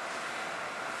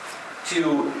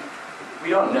 We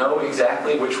don't know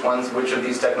exactly which of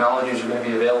these technologies are going to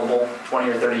be available 20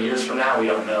 or 30 years from now. We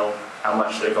don't know how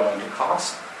much they're going to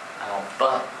cost.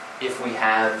 But if we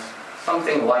have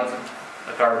something like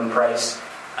a carbon price,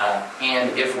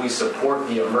 and if we support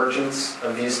the emergence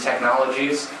of these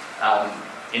technologies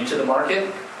into the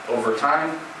market over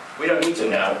time, we don't need to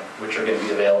know which are going to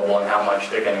be available and how much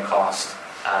they're going to cost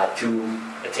to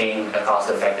attain a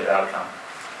cost-effective outcome.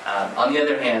 On the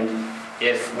other hand,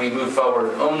 if we move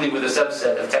forward only with a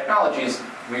subset of technologies,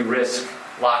 we risk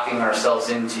locking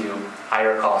ourselves into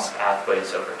higher cost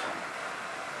pathways over time.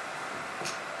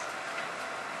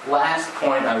 Last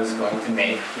point I was going to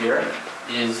make here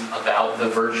is about the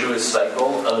virtuous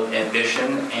cycle of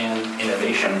ambition and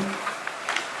innovation.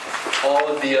 All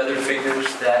of the other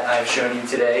figures that I've shown you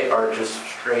today are just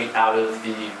straight out of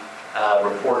the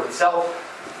report itself.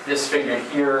 This figure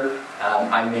here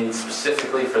I made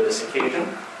specifically for this occasion,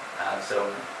 so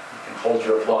you can hold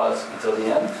your applause until the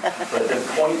end. But the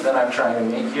point that I'm trying to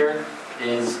make here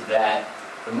is that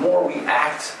the more we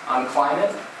act on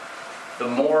climate, the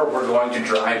more we're going to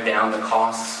drive down the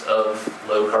costs of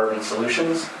low-carbon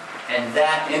solutions, and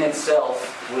that in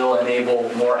itself will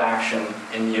enable more action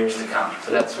in the years to come.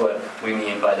 So that's what we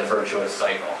mean by the virtuous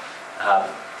cycle.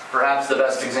 Perhaps the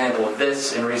best example of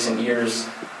this in recent years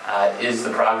is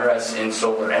the progress in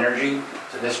solar energy.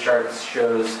 So this chart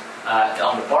shows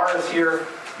on the bars here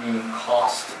the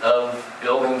cost of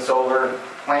building solar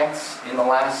plants in the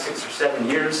last 6 or 7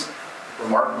 years.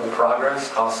 Remarkable progress.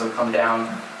 Costs have come down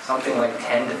something like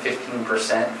 10 to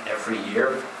 15% every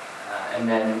year. And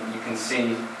then you can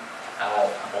see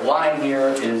the line here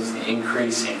is the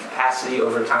increase in capacity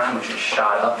over time, which has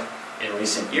shot up in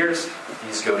recent years.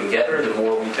 These go together. The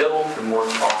more we build, the more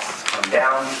costs come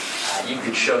down. You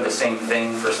could show the same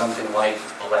thing for something like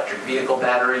electric vehicle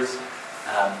batteries.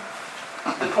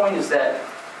 The point is that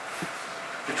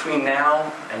between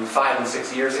now and 5 and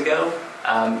 6 years ago,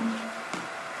 a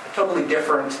totally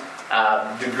different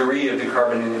degree of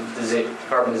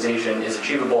decarbonization is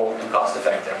achievable and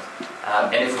cost-effective.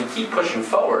 And if we keep pushing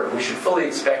forward, we should fully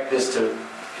expect this to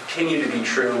continue to be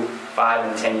true 5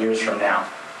 and 10 years from now.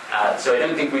 So I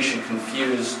don't think we should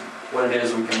confuse what it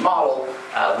is we can model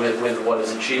with what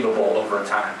is achievable over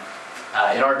time.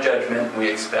 In our judgment, we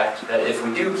expect that if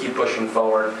we do keep pushing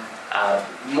forward,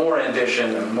 more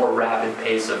ambition and more rapid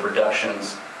pace of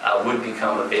reductions would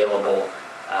become available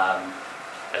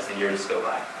as the years go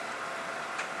by.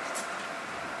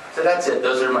 So that's it.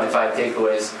 Those are my 5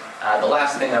 takeaways. The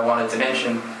last thing I wanted to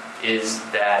mention is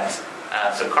that,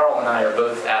 so Carl and I are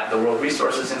both at the World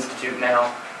Resources Institute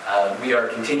now. We are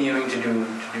continuing to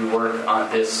do work on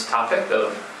this topic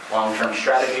of long-term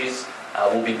strategies.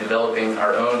 We'll be developing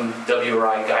our own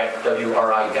WRI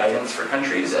guidance for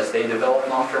countries as they develop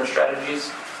long-term strategies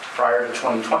prior to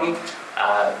 2020. It'd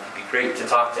be great to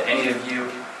talk to any of you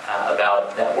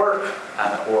about that work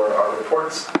or our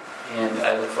reports, and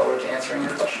I look forward to answering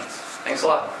your questions. Thanks a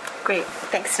lot. Great.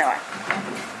 Thanks, Noah.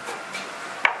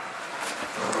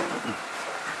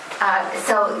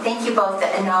 So thank you both,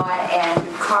 Noah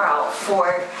and Carl,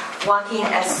 for walking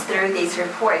us through these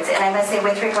reports. And I must say,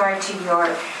 with regard to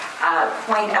your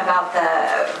point about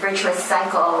the virtuous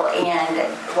cycle and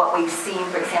what we've seen,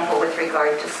 for example, with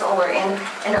regard to solar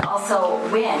and also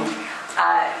wind,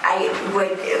 I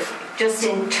would, just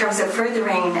in terms of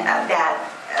furthering that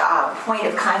point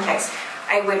of context,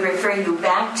 I would refer you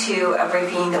back to a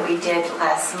briefing that we did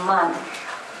last month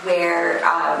where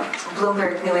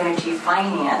Bloomberg New Energy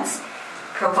Finance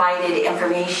provided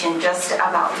information just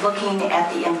about looking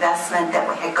at the investment that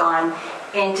had gone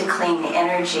into clean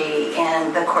energy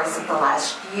in the course of the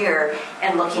last year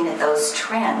and looking at those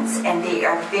trends. And they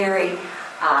are very,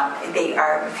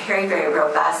 very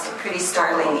robust and pretty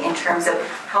startling in terms of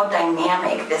how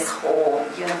dynamic this whole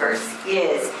universe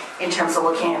is in terms of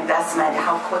looking at investment,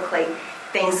 how quickly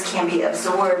things can be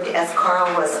absorbed, as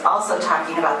Carl was also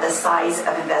talking about the size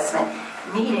of investment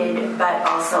needed, but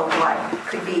also what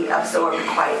could be absorbed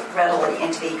quite readily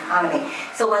into the economy.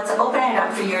 So let's open it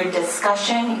up for your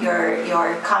discussion,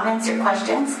 your comments, your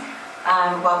questions,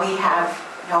 while we have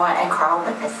Noah and Carl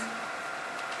with us.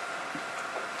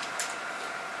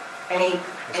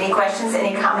 Any questions,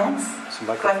 any comments?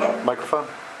 Go ahead. Microphone.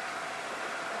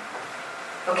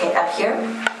 Okay, up here.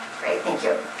 Great, thank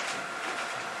you.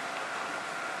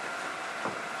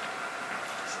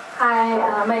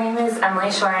 Hi, my name is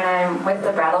Emily Shore and I'm with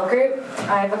the Brattle Group.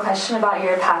 I have a question about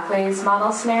your pathways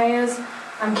model scenarios.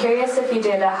 I'm curious if you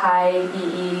did a high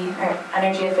EE or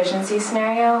energy efficiency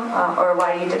scenario or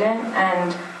why you didn't,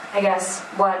 and I guess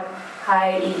what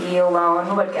high EE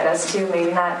alone would get us to,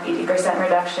 maybe not 80%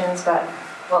 reductions, but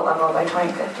what level by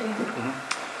 2050? Mm-hmm.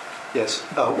 Yes,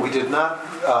 we did not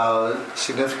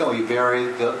significantly vary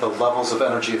the levels of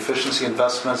energy efficiency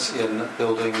investments in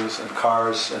buildings and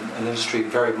cars and industry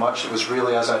very much. It was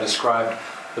really, as I described,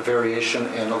 the variation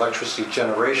in electricity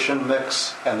generation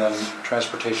mix and then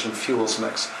transportation fuels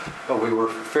mix. But we were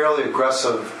fairly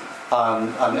aggressive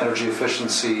on energy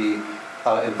efficiency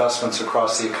investments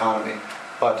across the economy.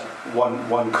 But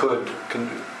one could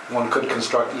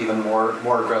construct even more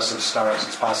aggressive scenarios.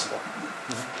 It's possible.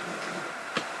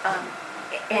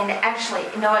 And actually,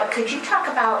 Noah, could you talk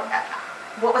about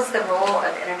what was the role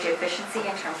of energy efficiency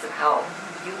in terms of how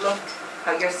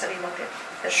your study looked at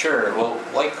this? Sure. Well,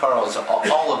 like Carl's,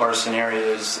 all of our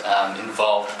scenarios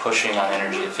involved pushing on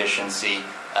energy efficiency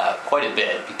quite a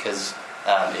bit because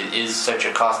it is such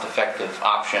a cost-effective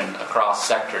option across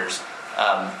sectors.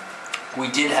 We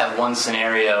did have one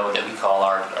scenario that we call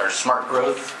our smart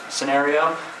growth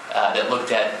scenario that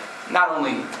looked at not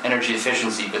only energy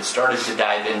efficiency but started to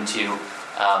dive into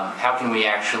how can we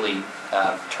actually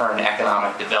turn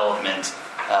economic development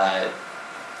how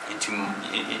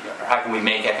can we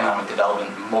make economic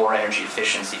development more energy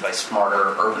efficiency by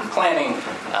smarter urban planning,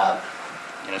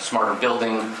 smarter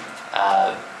building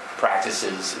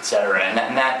practices, etc.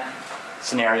 And that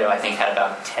scenario, I think, had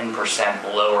about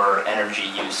 10% lower energy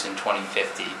use in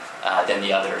 2050 than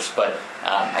the others. But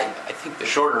I think the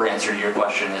shorter answer to your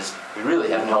question is we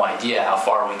really have no idea how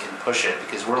far we can push it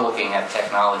because we're looking at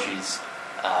technologies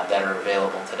that are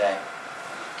available today.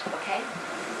 Okay,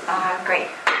 great.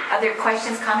 Other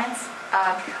questions, comments?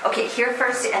 Okay, here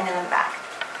first and then in the back.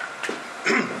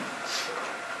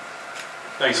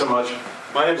 Thanks so much.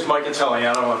 My name is Mike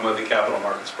Italiano. I'm with the Capital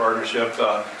Markets Partnership.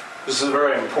 This is a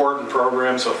very important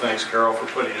program, so thanks, Carol, for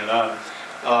putting it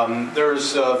on.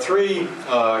 There's three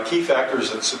key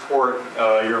factors that support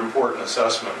your important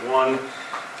assessment. One,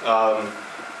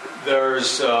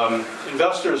 there's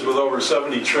investors with over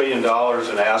 $70 trillion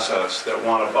in assets that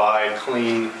want to buy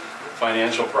clean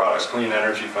financial products, clean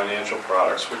energy financial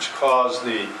products, which cause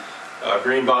the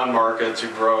green bond market to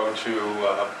grow to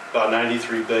about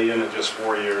 $93 billion in just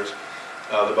 4 years.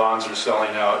 The bonds are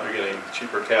selling out. You're getting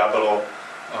cheaper capital,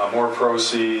 more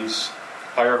proceeds,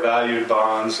 higher valued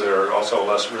bonds that are also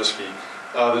less risky.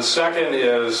 The second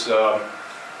is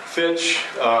Fitch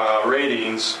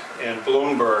Ratings and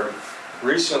Bloomberg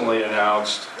recently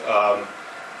announced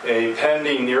a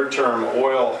pending near-term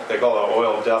oil, they call it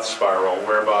oil death spiral,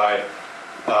 whereby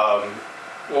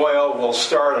oil will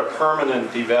start a permanent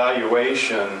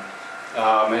devaluation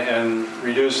and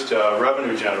reduced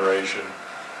revenue generation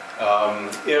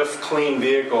if clean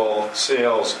vehicle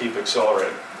sales keep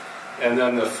accelerating. And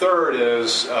then the third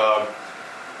is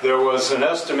there was an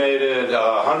estimated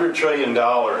 $100 trillion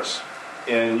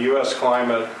in U.S.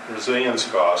 climate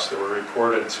resilience costs that were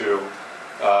reported to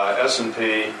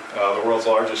S&P, the world's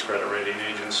largest credit rating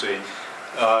agency,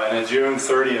 in a June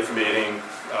 30th meeting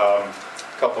a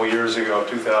couple years ago,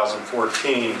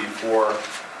 2014, before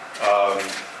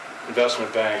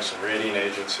investment banks and rating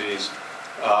agencies.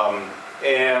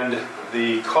 And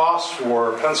the costs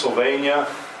for Pennsylvania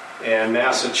and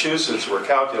Massachusetts were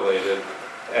calculated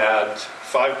at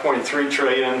 $5.3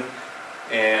 trillion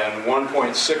and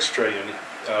 $1.6 trillion,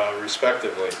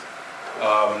 respectively.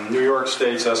 New York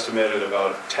State's estimated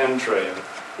about $10 trillion,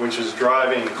 which is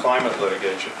driving climate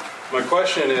litigation. My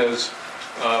question is,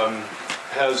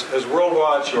 has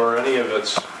WorldWatch or any of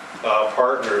its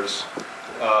partners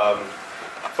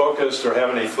focused or have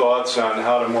any thoughts on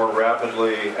how to more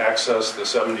rapidly access the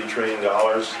 $70 trillion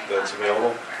that's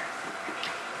available?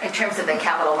 In terms of the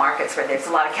capital markets, where there's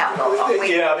a lot of capital.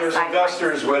 Yeah, there's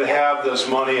investors would have this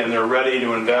money and they're ready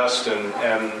to invest, and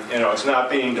it's not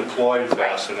being deployed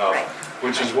fast enough,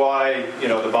 which is why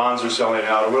the bonds are selling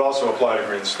out. It would also apply to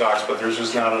green stocks, but there's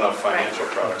just not enough financial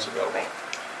products available.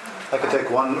 I could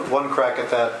take one crack at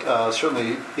that.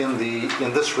 Certainly, in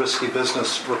this risky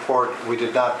business report, we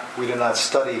did not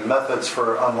study methods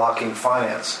for unlocking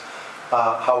finance.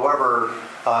 However,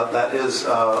 that is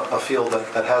a field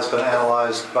that has been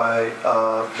analyzed by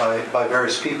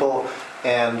various people,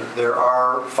 and there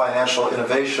are financial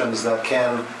innovations that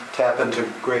can tap into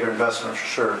greater investment for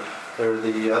sure. There,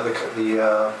 the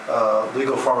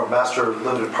legal form of master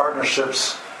limited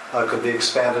partnerships could be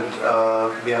expanded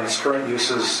beyond its current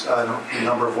uses in a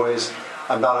number of ways.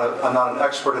 I'm not an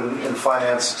expert in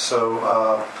finance, so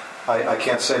I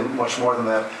can't say much more than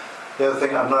that. The other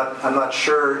thing, I'm not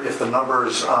sure if the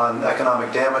numbers on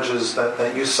economic damages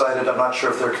that you cited, I'm not sure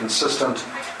if they're consistent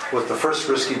with the first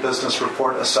Risky Business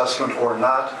Report assessment or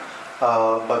not.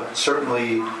 But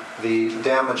certainly the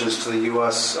damages to the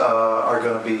U.S. are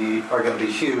going to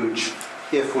be huge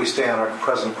if we stay on our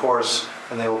present course,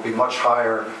 and they will be much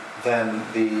higher than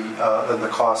the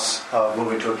costs of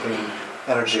moving to a clean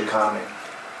energy economy.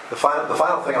 The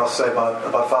final thing I'll say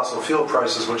about fossil fuel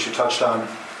prices, which you touched on,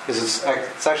 is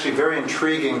it's actually very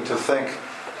intriguing to think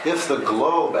if the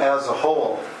globe as a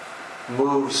whole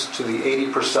moves to the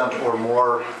 80% or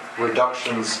more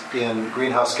reductions in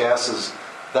greenhouse gases,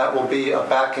 that will be a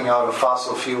backing out of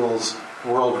fossil fuels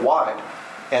worldwide,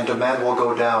 and demand will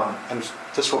go down. And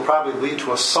this will probably lead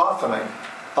to a softening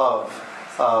of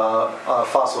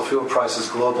fossil fuel prices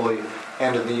globally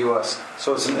and in the U.S.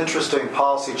 So it's an interesting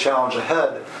policy challenge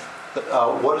ahead.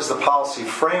 What is the policy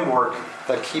framework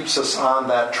that keeps us on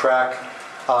that track,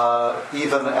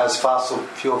 even as fossil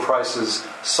fuel prices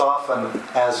soften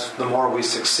as the more we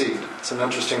succeed? It's an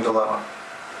interesting dilemma.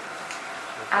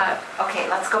 Okay,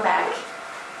 let's go back.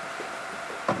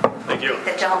 Thank you.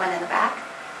 The gentleman in the back.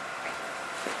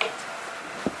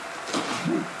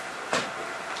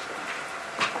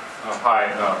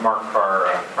 Hi, Mark Carr,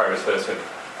 private citizen.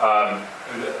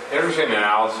 Interesting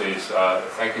analyses.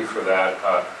 Thank you for that.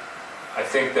 I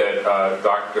think that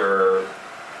Dr.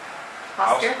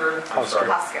 Hosker? I'm sorry.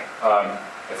 Hosker.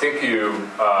 I think you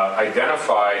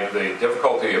identified the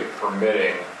difficulty of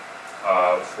permitting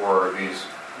for these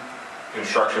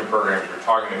construction programs you're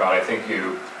talking about. I think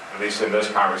you, at least in this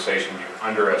conversation, you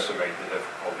underestimate the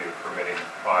difficulty of permitting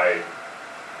by,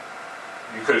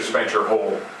 you could have spent your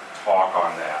whole talk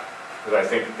on that, because I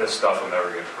think this stuff will never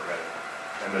get permitted.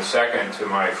 And the second, to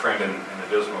my friend in the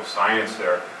dismal science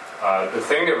there, the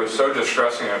thing that was so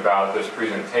distressing about this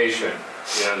presentation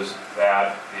is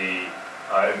that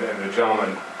and the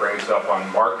gentleman brings up on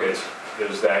markets,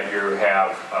 is that you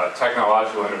have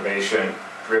technological innovation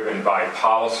driven by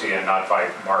policy and not by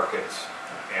markets.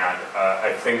 And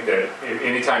I think that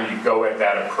anytime you go at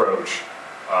that approach,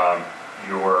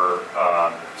 you're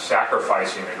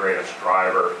sacrificing the greatest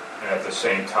driver, and at the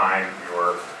same time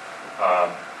you're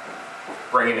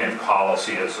bringing in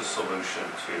policy as a solution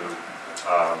to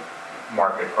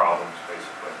market problems,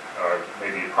 basically, or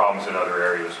maybe problems in other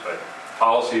areas. But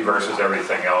policy versus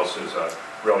everything else is a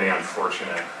really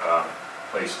unfortunate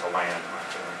place to land, in my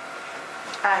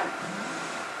opinion.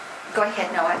 Go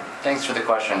ahead, Noah. Thanks for the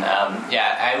question.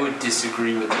 Yeah, I would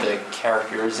disagree with the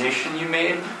characterization you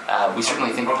made. We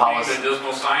certainly think policy... The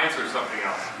dismal science or something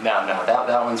else? No,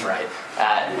 that one's right.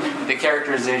 The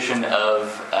characterization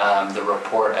of the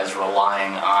report as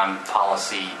relying on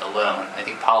policy alone. I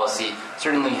think policy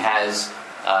certainly has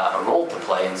a role to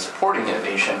play in supporting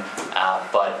innovation,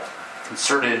 but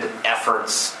concerted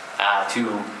efforts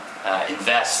to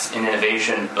invest in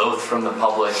innovation, both from the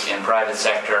public and private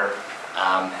sector,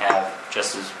 have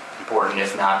just as important,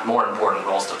 if not more important,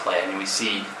 roles to play. I mean, we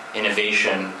see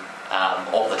innovation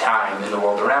all the time in the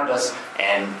world around us,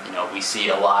 and we see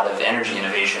a lot of energy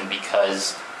innovation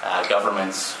because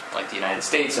governments like the United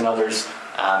States and others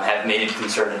have made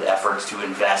concerted efforts to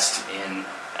invest in,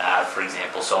 for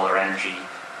example, solar energy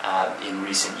in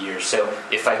recent years. So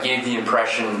if I gave the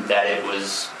impression that it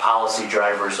was policy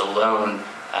drivers alone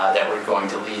that were going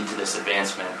to lead to this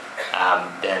advancement,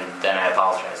 then I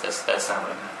apologize. That's not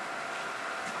what I meant.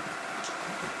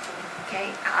 Okay,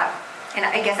 and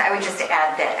I guess I would just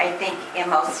add that I think in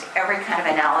most every kind of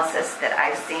analysis that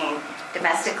I've seen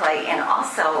domestically and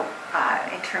also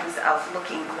in terms of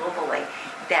looking globally,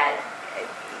 that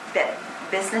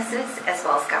businesses as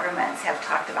well as governments have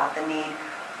talked about the need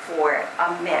for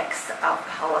a mix of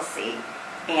policy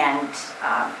and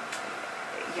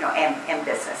and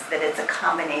business, that it's a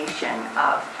combination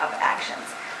of actions.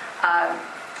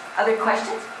 Other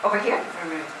questions? Over here?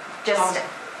 Just,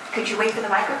 could you wait for the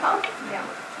microphone? Yeah.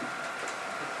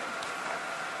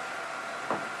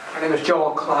 My name is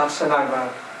Joel Clausen. I'm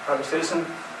a private citizen.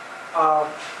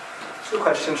 Two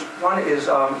questions. One is,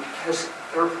 has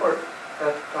the report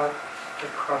that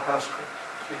Carl Hosker,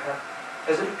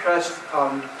 has it addressed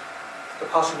the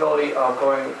possibility of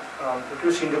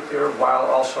reducing nuclear while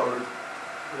also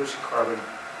reducing carbon,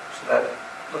 so that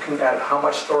looking at how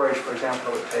much storage, for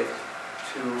example, it would take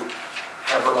to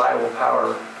have reliable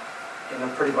power in a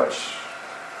pretty much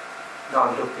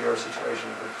non-nuclear situation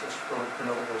with just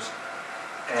renewables.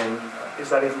 And is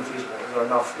that even feasible?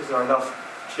 Is there enough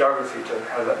geography to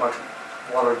have that much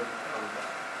water,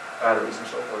 batteries and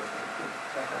so forth?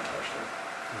 That kind of question.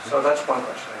 So that's one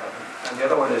question I have. And the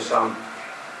other one is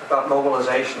about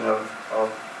mobilization of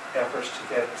efforts to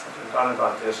get something done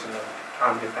about this in a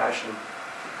timely fashion.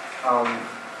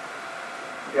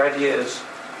 The idea is,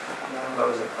 I don't know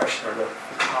if it was a question or a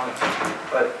comment,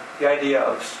 but the idea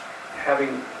of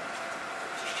having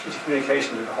strategic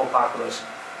communication to the whole populace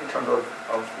in terms of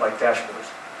like dashboards,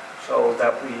 so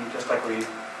that we, just like we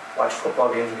watch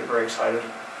football games and get very excited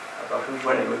about who's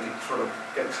winning, we can sort of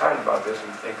get excited about this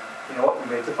and think, you know what, we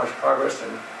made this much progress,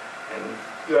 and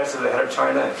U.S. is ahead of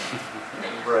China,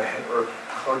 and we're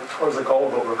towards the goal,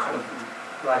 but we're kind of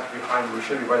lagging behind. We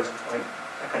should be by this point,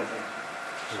 that kind of thing.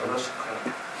 So those kind of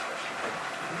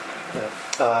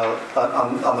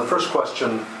questions. On the first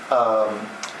question,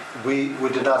 we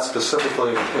did not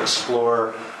specifically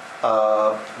explore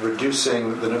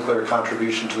reducing the nuclear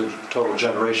contribution to the total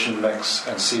generation mix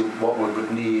and see what we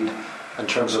would need in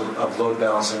terms of load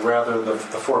balancing. Rather, the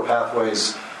four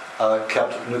pathways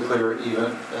kept nuclear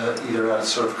even either at a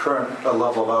sort of current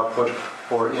level of output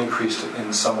or increased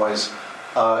in some ways.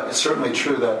 It's certainly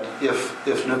true that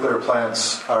if nuclear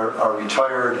plants are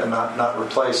retired and not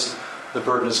replaced, the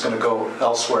burden is going to go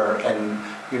elsewhere, and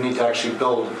you need to actually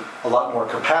build a lot more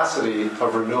capacity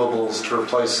of renewables to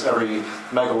replace every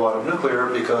megawatt of nuclear,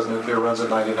 because nuclear runs at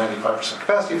 90-95%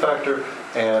 capacity factor,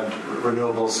 and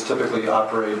renewables typically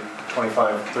operate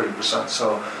 25-30%.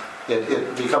 So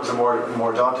it becomes a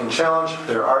more daunting challenge.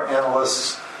 There are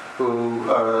analysts who,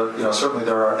 certainly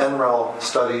there are NREL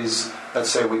studies that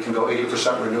say we can go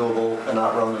 80% renewable and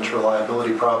not run into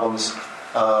reliability problems.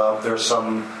 There are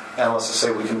some analysts that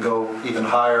say we can go even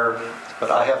higher, but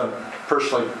I haven't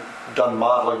personally done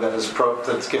modeling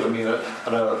that's given me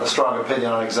a strong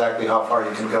opinion on exactly how far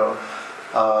you can go.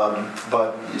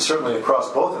 But certainly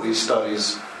across both of these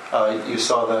studies, you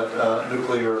saw that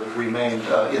nuclear remained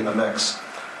in the mix.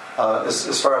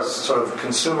 As far as sort of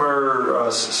consumer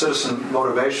citizen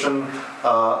motivation,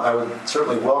 I would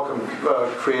certainly welcome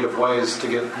creative ways to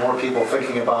get more people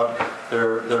thinking about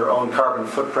their own carbon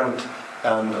footprint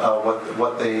and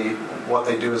what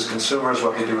they do as consumers,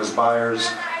 what they do as buyers,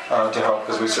 to help,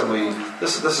 because we certainly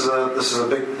this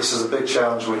is a big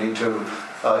challenge. We need to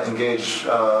engage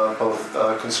both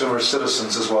consumers,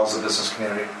 citizens, as well as the business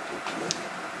community.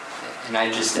 And I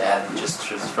just add, just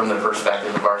from the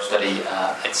perspective of our study,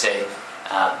 I'd say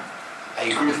I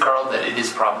agree with Carl that it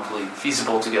is probably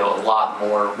feasible to go a lot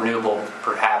more renewable,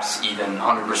 perhaps even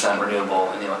 100%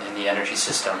 renewable in the energy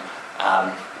system.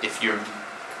 If you're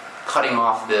cutting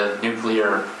off the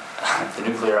nuclear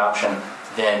option,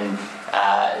 then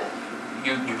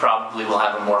you probably will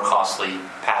have a more costly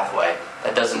pathway.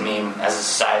 That doesn't mean, as a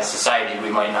society, we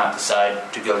might not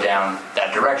decide to go down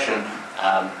that direction.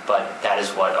 But that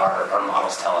is what our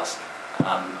models tell us.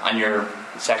 On your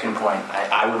second point,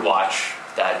 I would watch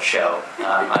that show.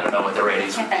 I don't know what the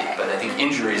ratings would be, but I think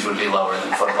injuries would be lower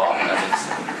than football.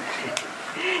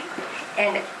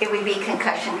 And it would be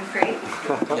concussion-free?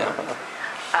 Yeah.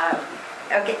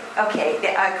 Okay.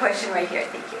 A question right here.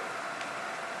 Thank you.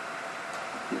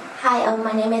 Hi,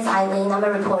 my name is Eileen. I'm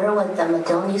a reporter with the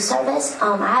Medill News Service.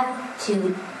 I have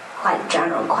two quite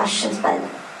general questions, but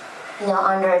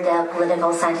under the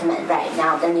political sentiment right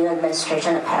now, the new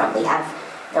administration apparently have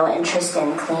no interest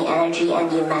in clean energy,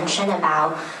 and you mentioned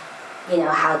about,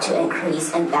 how to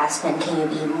increase investment. Can you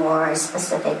be more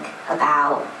specific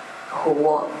about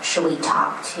who should we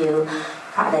talk to,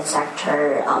 private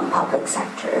sector, public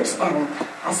sectors? And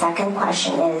a second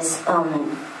question is,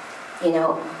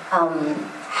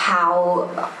 how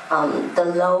the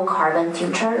low carbon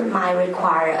future might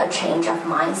require a change of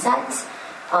mindsets,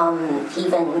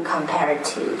 even compared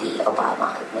to the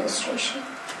Obama administration?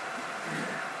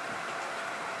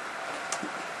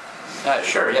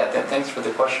 Sure, yeah, thanks for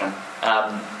the question.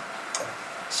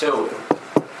 So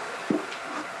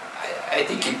I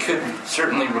think it could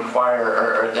certainly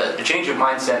require, or the change of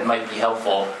mindset might be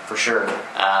helpful for sure.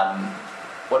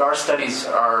 What our studies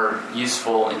are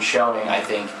useful in showing, I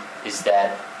think, is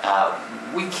that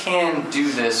we can do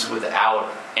this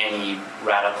without any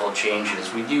radical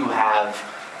changes. We do have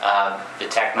the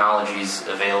technologies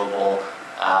available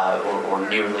or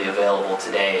nearly available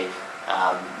today.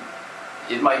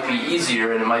 It might be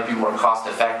easier and it might be more cost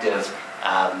effective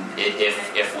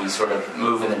if we sort of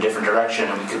move in a different direction,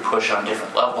 and we could push on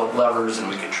different levers, and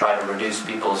we could try to reduce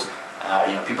people's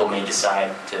people may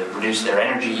decide to reduce their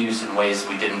energy use in ways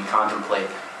we didn't contemplate.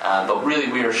 But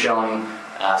really, we are showing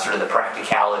sort of the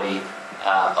practicality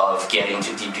of getting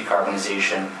to deep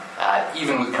decarbonization,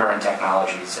 even with current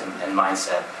technologies and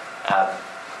mindset.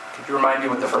 Could you remind me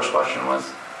what the first question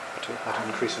was? How to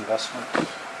increase investment.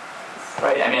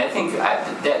 Right. I mean, I think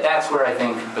that's where I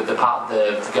think the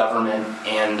government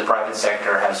and the private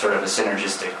sector have sort of a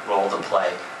synergistic role to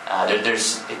play.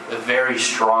 There's a very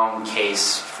strong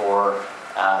case for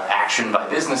action by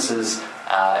businesses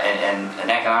and an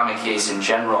economic case in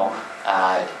general,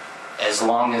 as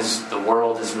long as the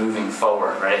world is moving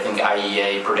forward. Right. I think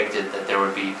IEA predicted that there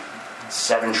would be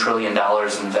 $7 trillion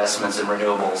in investments in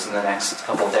renewables in the next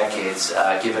couple of decades,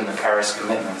 given the Paris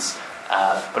commitments.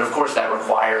 But of course, that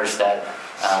requires that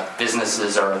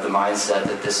businesses are of the mindset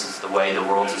that this is the way the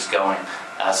world is going.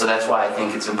 So that's why I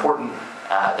think it's important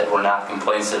that we're not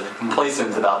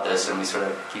complacent about this, and we sort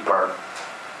of keep our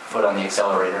foot on the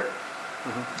accelerator.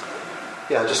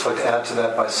 Mm-hmm. Yeah, I'd just like to add to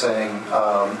that by saying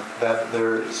that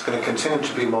there's going to continue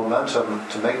to be momentum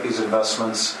to make these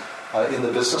investments in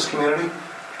the business community,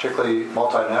 particularly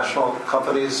multinational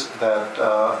companies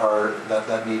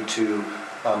that need to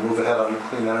move ahead on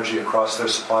clean energy across their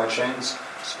supply chains,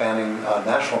 spanning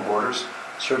national borders.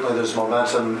 Certainly there's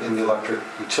momentum in the electric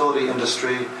utility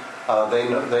industry.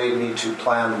 They need to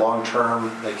plan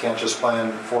long-term. They can't just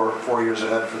plan 4 years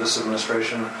ahead for this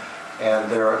administration.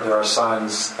 And there are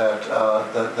signs that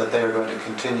they are going to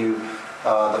continue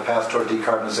the path toward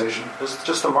decarbonization. It's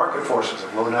just the market forces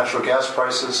of low natural gas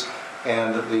prices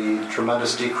and the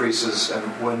tremendous decreases in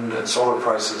wind and solar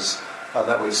prices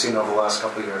that we've seen over the last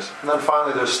couple of years. And then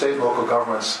finally, there's state and local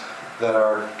governments that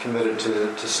are committed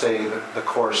to stay the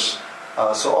course.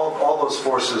 So all those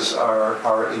forces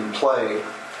are in play.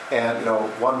 And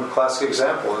one classic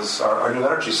example is our new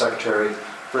energy secretary,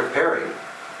 Rick Perry.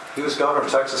 He was governor of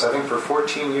Texas, I think, for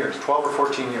 14 years, 12 or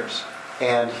 14 years.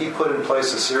 And he put in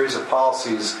place a series of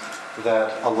policies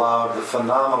that allowed the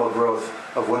phenomenal growth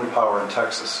of wind power in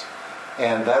Texas.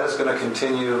 And that is going to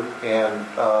continue, and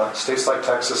states like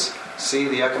Texas see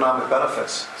the economic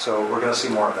benefits. So we're going to see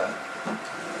more of that.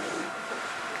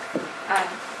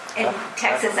 And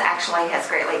Texas actually has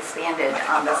greatly expanded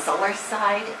on the solar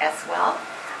side as well.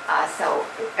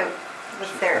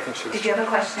 Did you have a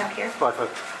question up here? Oh,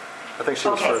 I think she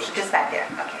was first. Okay, just back there.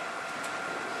 Okay.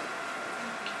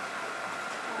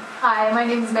 Hi, my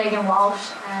name is Megan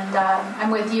Walsh, and I'm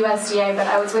with USDA, but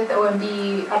I was with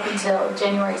OMB up until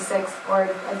January 6th for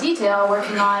a detail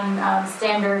working on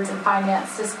standards and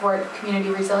finance to support community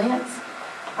resilience.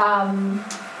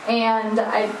 And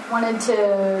I wanted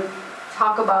to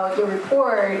talk about your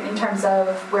report in terms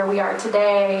of where we are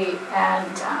today and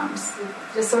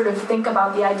just sort of think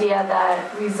about the idea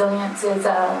that resilience is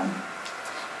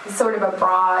sort of a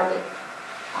broad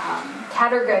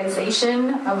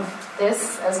categorization of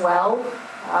this as well,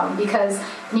 because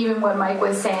even what Mike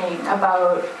was saying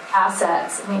about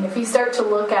assets, I mean, if you start to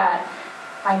look at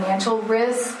financial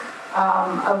risk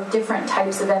of different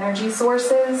types of energy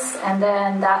sources, and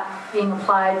then that being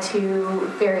applied to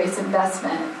various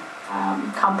investment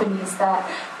companies that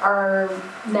are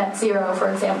net zero, for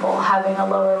example, having a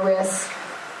lower risk,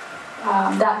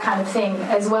 that kind of thing,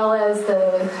 as well as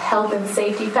the health and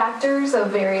safety factors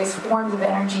of various forms of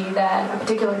energy that a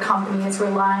particular company is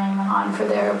relying on for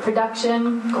their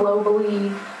production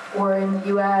globally or in the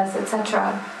U.S.,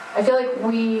 etc. I feel like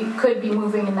we could be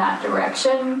moving in that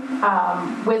direction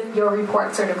with your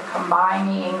report sort of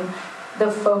combining the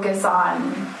focus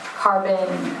on carbon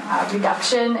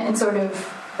reduction, and sort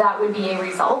of that would be a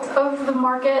result of the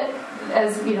market,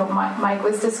 as Mike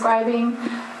was describing.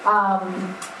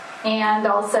 And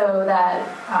also that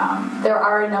there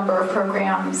are a number of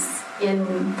programs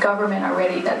in government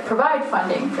already that provide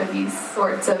funding for these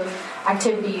sorts of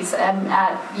activities. And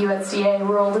at USDA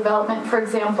Rural Development, for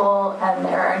example, and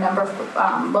there are a number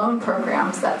of loan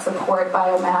programs that support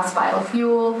biomass,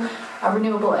 biofuel,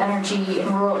 renewable energy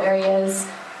in rural areas.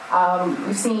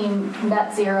 We've seen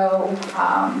net zero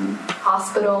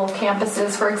hospital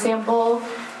campuses, for example,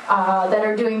 that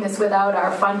are doing this without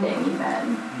our funding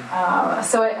even.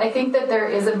 So I think that there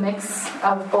is a mix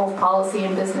of both policy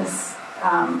and business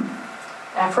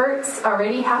efforts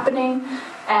already happening.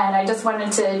 And I just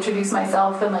wanted to introduce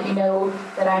myself and let you know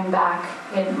that I'm back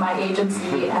in my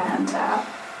agency, and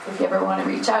if you ever want to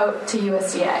reach out to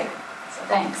USDA. So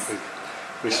thanks.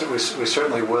 We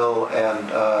certainly will,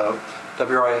 and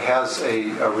WRI has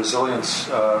a resilience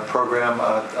program.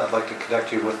 I'd like to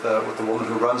connect you with the woman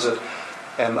who runs it.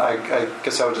 And I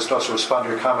guess I would just also respond to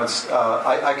your comments.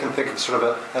 I can think of sort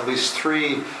of at least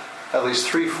three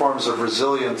forms of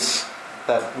resilience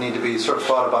that need to be sort of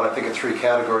thought about, I think, in three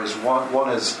categories. One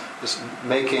is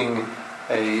making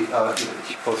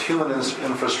both human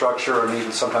infrastructure and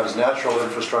even sometimes natural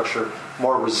infrastructure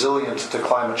more resilient to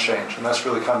climate change. And that's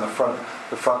really kind of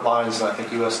the front lines, and I think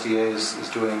USDA is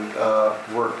doing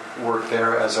work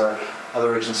there, as are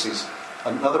other agencies.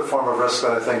 Another form of risk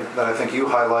that I think you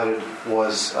highlighted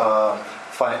was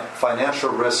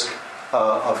financial risk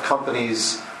of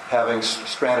companies having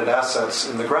stranded assets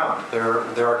in the ground.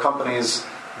 There are companies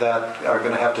that are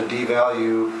going to have to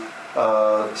devalue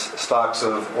stocks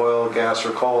of oil, gas,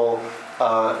 or coal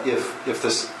if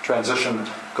this transition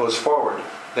goes forward.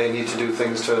 They need to do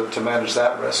things to manage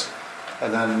that risk.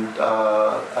 And then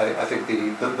I think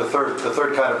the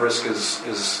third kind of risk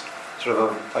is sort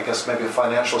of I guess maybe a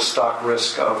financial stock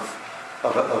risk of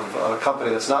a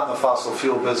company that's not in the fossil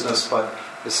fuel business but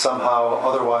is somehow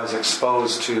otherwise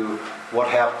exposed to what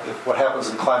happens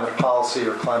in climate policy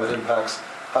or climate impacts.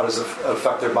 How does it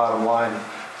affect their bottom line?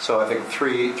 So I think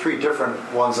three different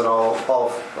ones that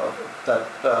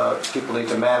that people need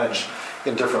to manage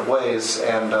in different ways.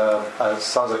 And it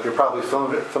sounds like you're probably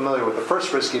familiar with the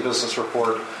first Risky Business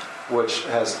Report, which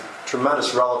has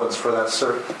tremendous relevance for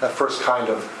that first kind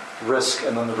of risk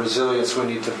and then the resilience we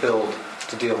need to build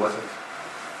to deal with it.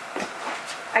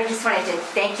 I just wanted to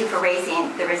thank you for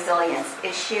raising the resilience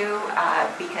issue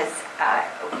because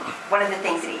one of the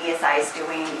things that ESI is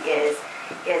doing is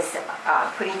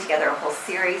putting together a whole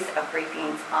series of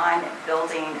briefings on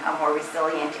building a more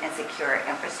resilient and secure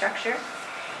infrastructure.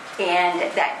 And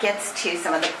that gets to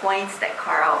some of the points that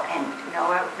Carl and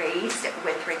Noah raised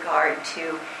with regard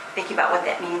to thinking about what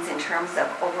that means in terms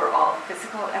of overall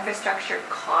physical infrastructure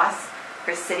costs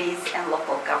for cities and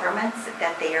local governments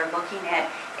that they are looking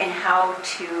at and how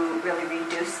to really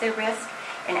reduce their risk.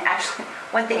 And actually,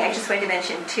 one thing I just wanted to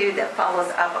mention too that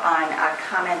follows up on a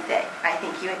comment that I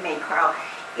think you had made, Carl,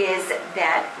 is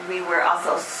that we were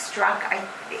also struck,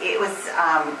 it was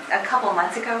a couple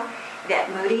months ago, that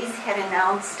Moody's had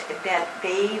announced that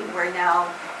they were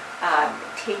now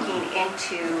taking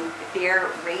into their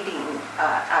rating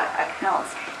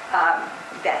accounts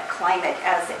that climate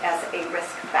as a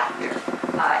risk factor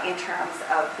in terms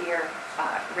of their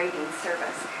rating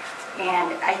service.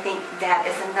 And I think that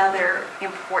is another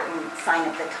important sign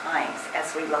of the times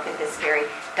as we look at this very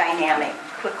dynamic,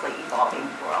 quickly evolving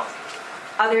world.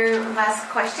 Other last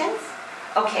questions?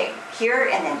 Okay, here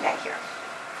and then back here.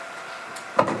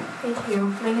 Thank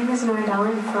you. My name is Nora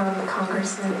Dallin from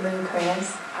Congressman Lou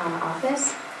Correa's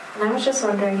office. And I was just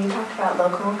wondering, you talked about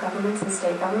local governments and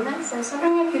state governments. I was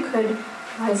wondering if you could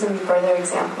provide some further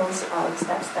examples of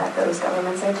steps that those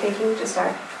governments are taking to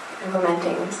start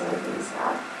implementing some of these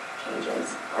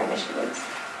changes or initiatives.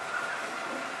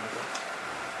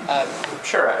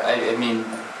 Sure. I mean,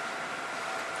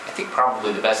 I think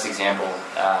probably the best example.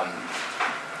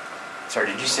 Sorry,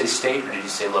 did you say state or did you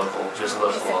say local? Just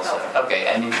local also. Okay.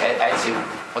 I mean, I'd say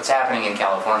what's happening in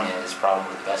California is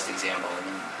probably the best example. I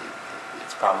mean,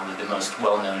 it's probably the most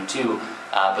well-known too.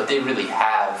 But they really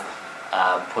have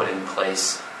put in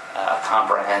place a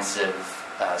comprehensive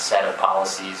set of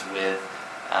policies with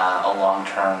a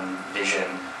long-term vision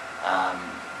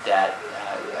that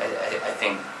I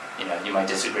think you might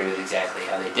disagree with exactly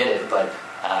how they did it, but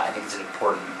I think it's an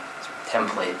important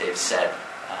template they've set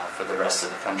for the rest of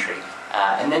the country.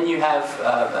 And then you have,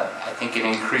 I think, an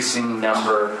increasing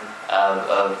number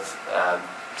of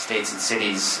states and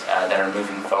cities that are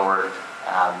moving forward,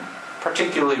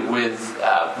 particularly with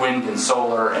wind and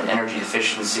solar and energy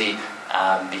efficiency,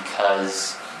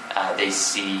 because they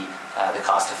see the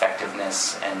cost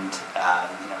effectiveness and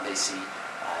they see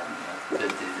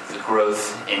the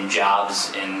growth in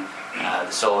jobs in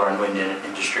the solar and wind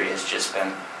industry has just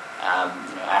been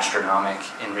astronomical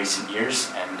in recent years,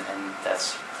 and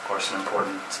that's of course an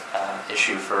important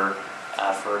issue for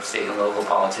state and local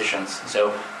politicians.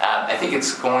 So I think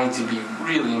it's going to be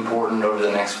really important over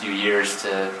the next few years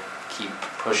to keep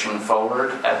pushing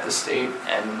forward at the state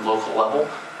and local level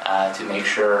to make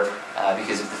sure,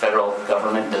 because if the federal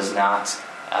government does not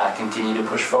continue to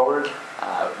push forward,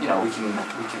 we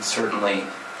can certainly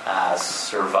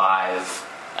survive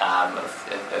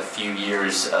a few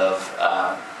years of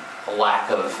a lack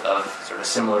of sort of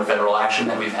similar federal action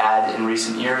that we've had in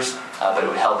recent years, but it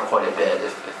would help quite a bit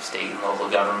if state and local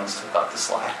governments took up the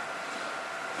slack.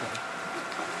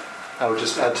 I would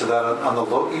just add to that,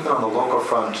 even on the local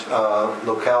front,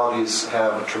 localities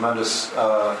have a tremendous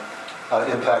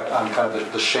impact on kind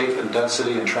of the shape and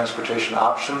density and transportation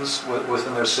options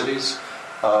within their cities.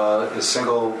 Is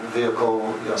single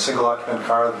vehicle, single occupant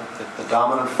car the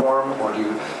dominant form, or do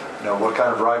you, what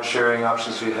kind of ride sharing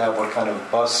options do you have? What kind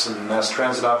of bus and mass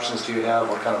transit options do you have?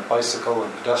 What kind of bicycle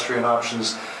and pedestrian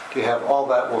options do you have? All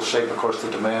that will shape, of course,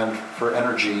 the demand for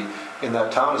energy in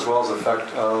that town, as well as affect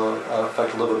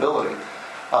livability.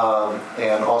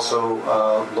 And also,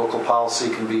 local policy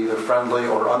can be either friendly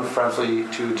or unfriendly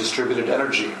to distributed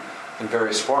energy in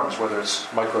various forms, whether it's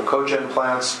micro-cogen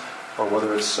plants or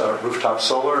whether it's rooftop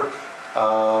solar.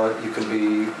 You can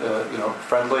be,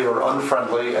 friendly or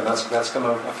unfriendly, and that's going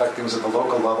to affect things at the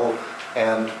local level.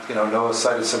 And Noah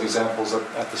cited some examples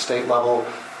at the state level.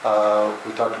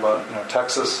 We talked about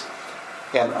Texas.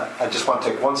 And I just want to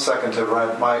take 1 second to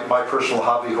ride my personal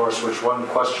hobby horse, which one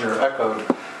questioner echoed,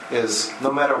 is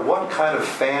no matter what kind of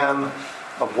fan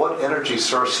of what energy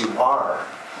source you are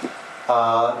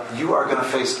going to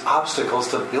face obstacles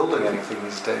to building anything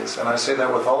these days. And I say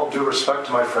that with all due respect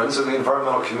to my friends in the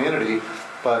environmental community,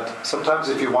 but sometimes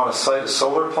if you want to site a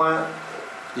solar plant,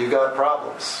 you got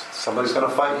problems. Somebody's going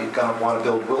to fight you. You're going to want to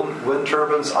build wind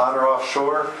turbines on or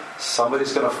offshore.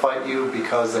 Somebody's going to fight you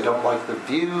because they don't like the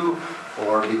view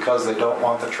or because they don't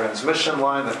want the transmission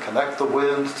line that connect the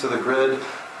wind to the grid.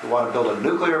 You want to build a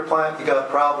nuclear plant, you got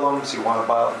problems. You want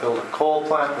to build a coal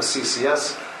plant with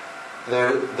CCS.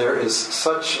 There is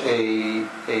such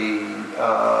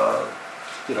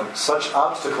such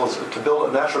obstacles to build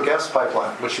a natural gas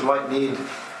pipeline, which you might need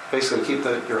basically to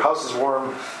keep your houses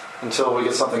warm until we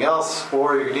get something else,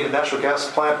 or you need a natural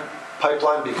gas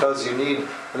pipeline because you need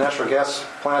the natural gas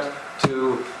plant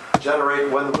to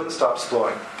generate when the wind stops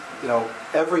blowing.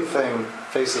 Everything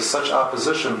faces such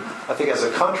opposition. I think as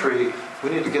a country, we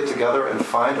need to get together and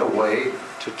find a way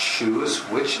to choose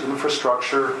which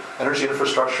energy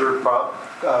infrastructure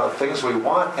things we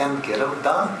want and get them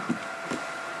done.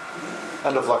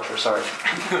 End of lecture, sorry.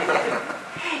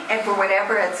 And for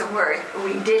whatever it's worth,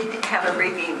 we did have a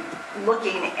briefing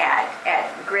looking at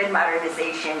grid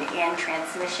modernization and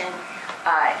transmission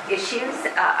issues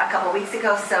a couple weeks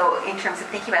ago. So in terms of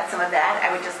thinking about some of that,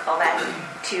 I would just call that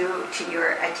to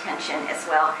your attention as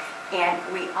well. And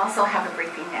we also have a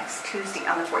briefing next Tuesday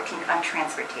on the 14th on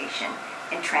transportation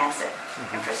and transit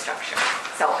infrastructure.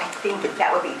 So I think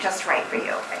that would be just right for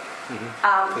you.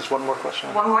 There's one more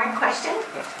question. One more question?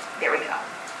 Yeah. There we go.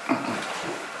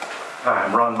 Hi,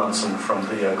 I'm Ron Munson from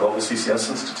the Global CCS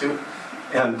Institute.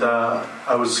 And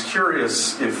I was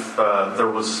curious if there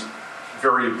was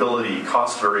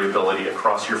cost variability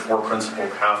across your 4 principal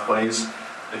pathways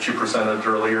that you presented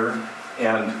earlier.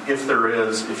 And if there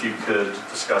is, if you could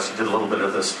discuss, you did a little bit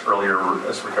of this earlier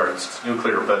as regards to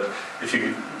nuclear, but if you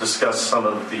could discuss some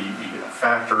of the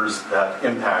factors that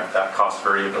impact that cost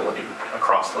variability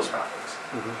across those pathways.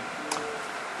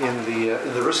 Mm-hmm. In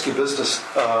the risky business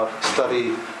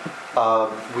study,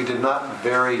 we did not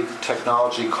vary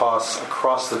technology costs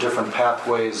across the different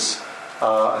pathways.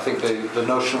 I think the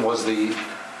notion was the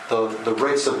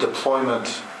rates of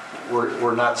deployment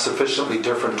were not sufficiently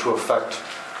different to affect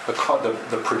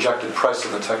the projected price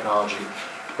of the technology.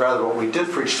 Rather, what we did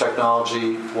for each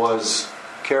technology was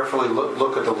carefully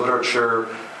look at the literature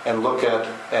and look at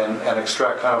and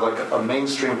extract kind of like a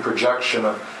mainstream projection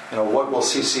of what will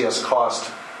CCS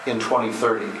cost in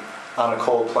 2030 on a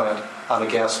coal plant, on a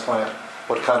gas plant,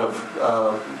 what kind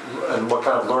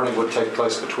of learning would take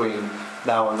place between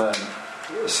now and then.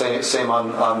 Same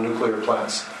on nuclear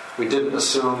plants. We didn't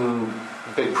assume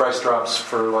big price drops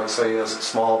for, like, say,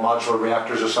 small modular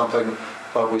reactors or something,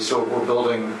 but we still were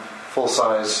building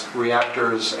full-size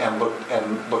reactors and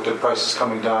looked at prices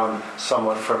coming down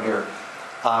somewhat from here.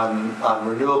 On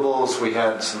renewables, we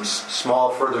had some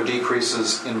small further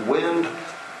decreases in wind,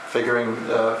 figuring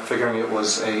it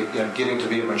was getting to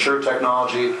be a mature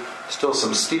technology. Still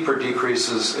some steeper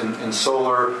decreases in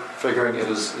solar, figuring it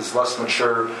is less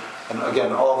mature. And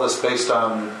again, all this based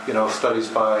on studies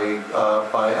by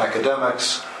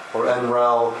academics or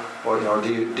NREL or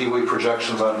DOE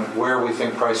projections on where we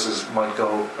think prices might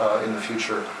go in the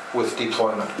future with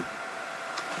deployment.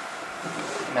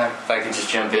 If I could just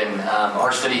jump in,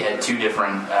 our study had 2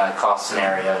 different cost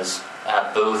scenarios.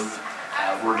 Both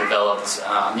were developed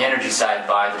on the energy side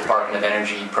by the Department of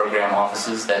Energy program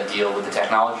offices that deal with the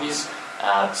technologies.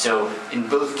 So in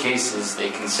both cases, they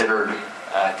considered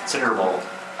considerable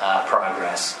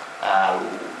progress.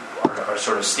 Our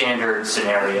sort of standard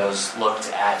scenarios looked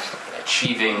at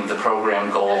achieving the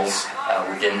program goals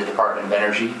within the Department of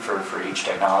Energy for each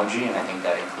technology, and I think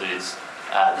that includes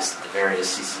the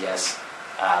various CCS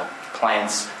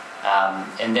plants.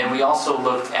 And then we also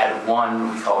looked at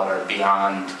one, we call it our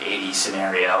Beyond 80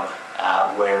 scenario,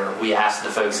 where we asked the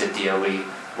folks at DOE,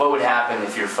 what would happen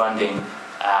if your funding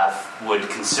would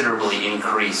considerably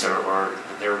increase or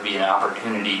there would be an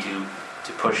opportunity to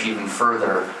push even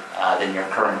further than your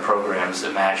current programs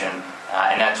imagine.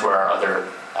 And that's where our other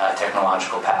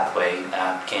technological pathway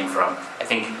came from. I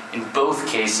think in both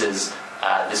cases,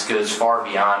 This goes far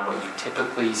beyond what you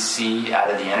typically see out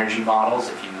of the energy models.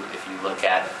 If you look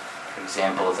at, for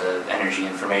example, the Energy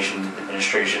Information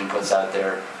Administration puts out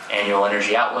their annual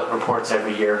energy outlook reports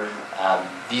every year.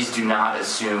 These do not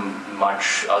assume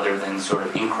much other than sort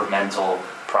of incremental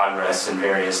progress in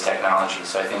various technologies.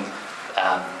 So I think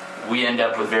we end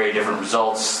up with very different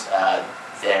results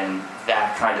than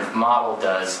that kind of model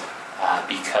does,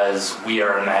 because we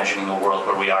are imagining a world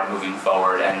where we are moving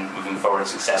forward and moving forward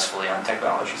successfully on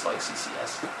technologies like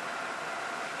CCS.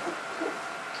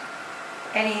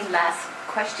 Any last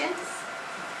questions?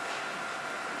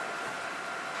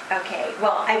 Okay,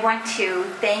 well, I want to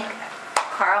thank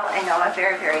Carl and Noah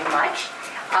very, very much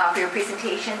for your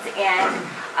presentations, and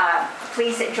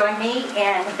please join me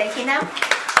in thanking them.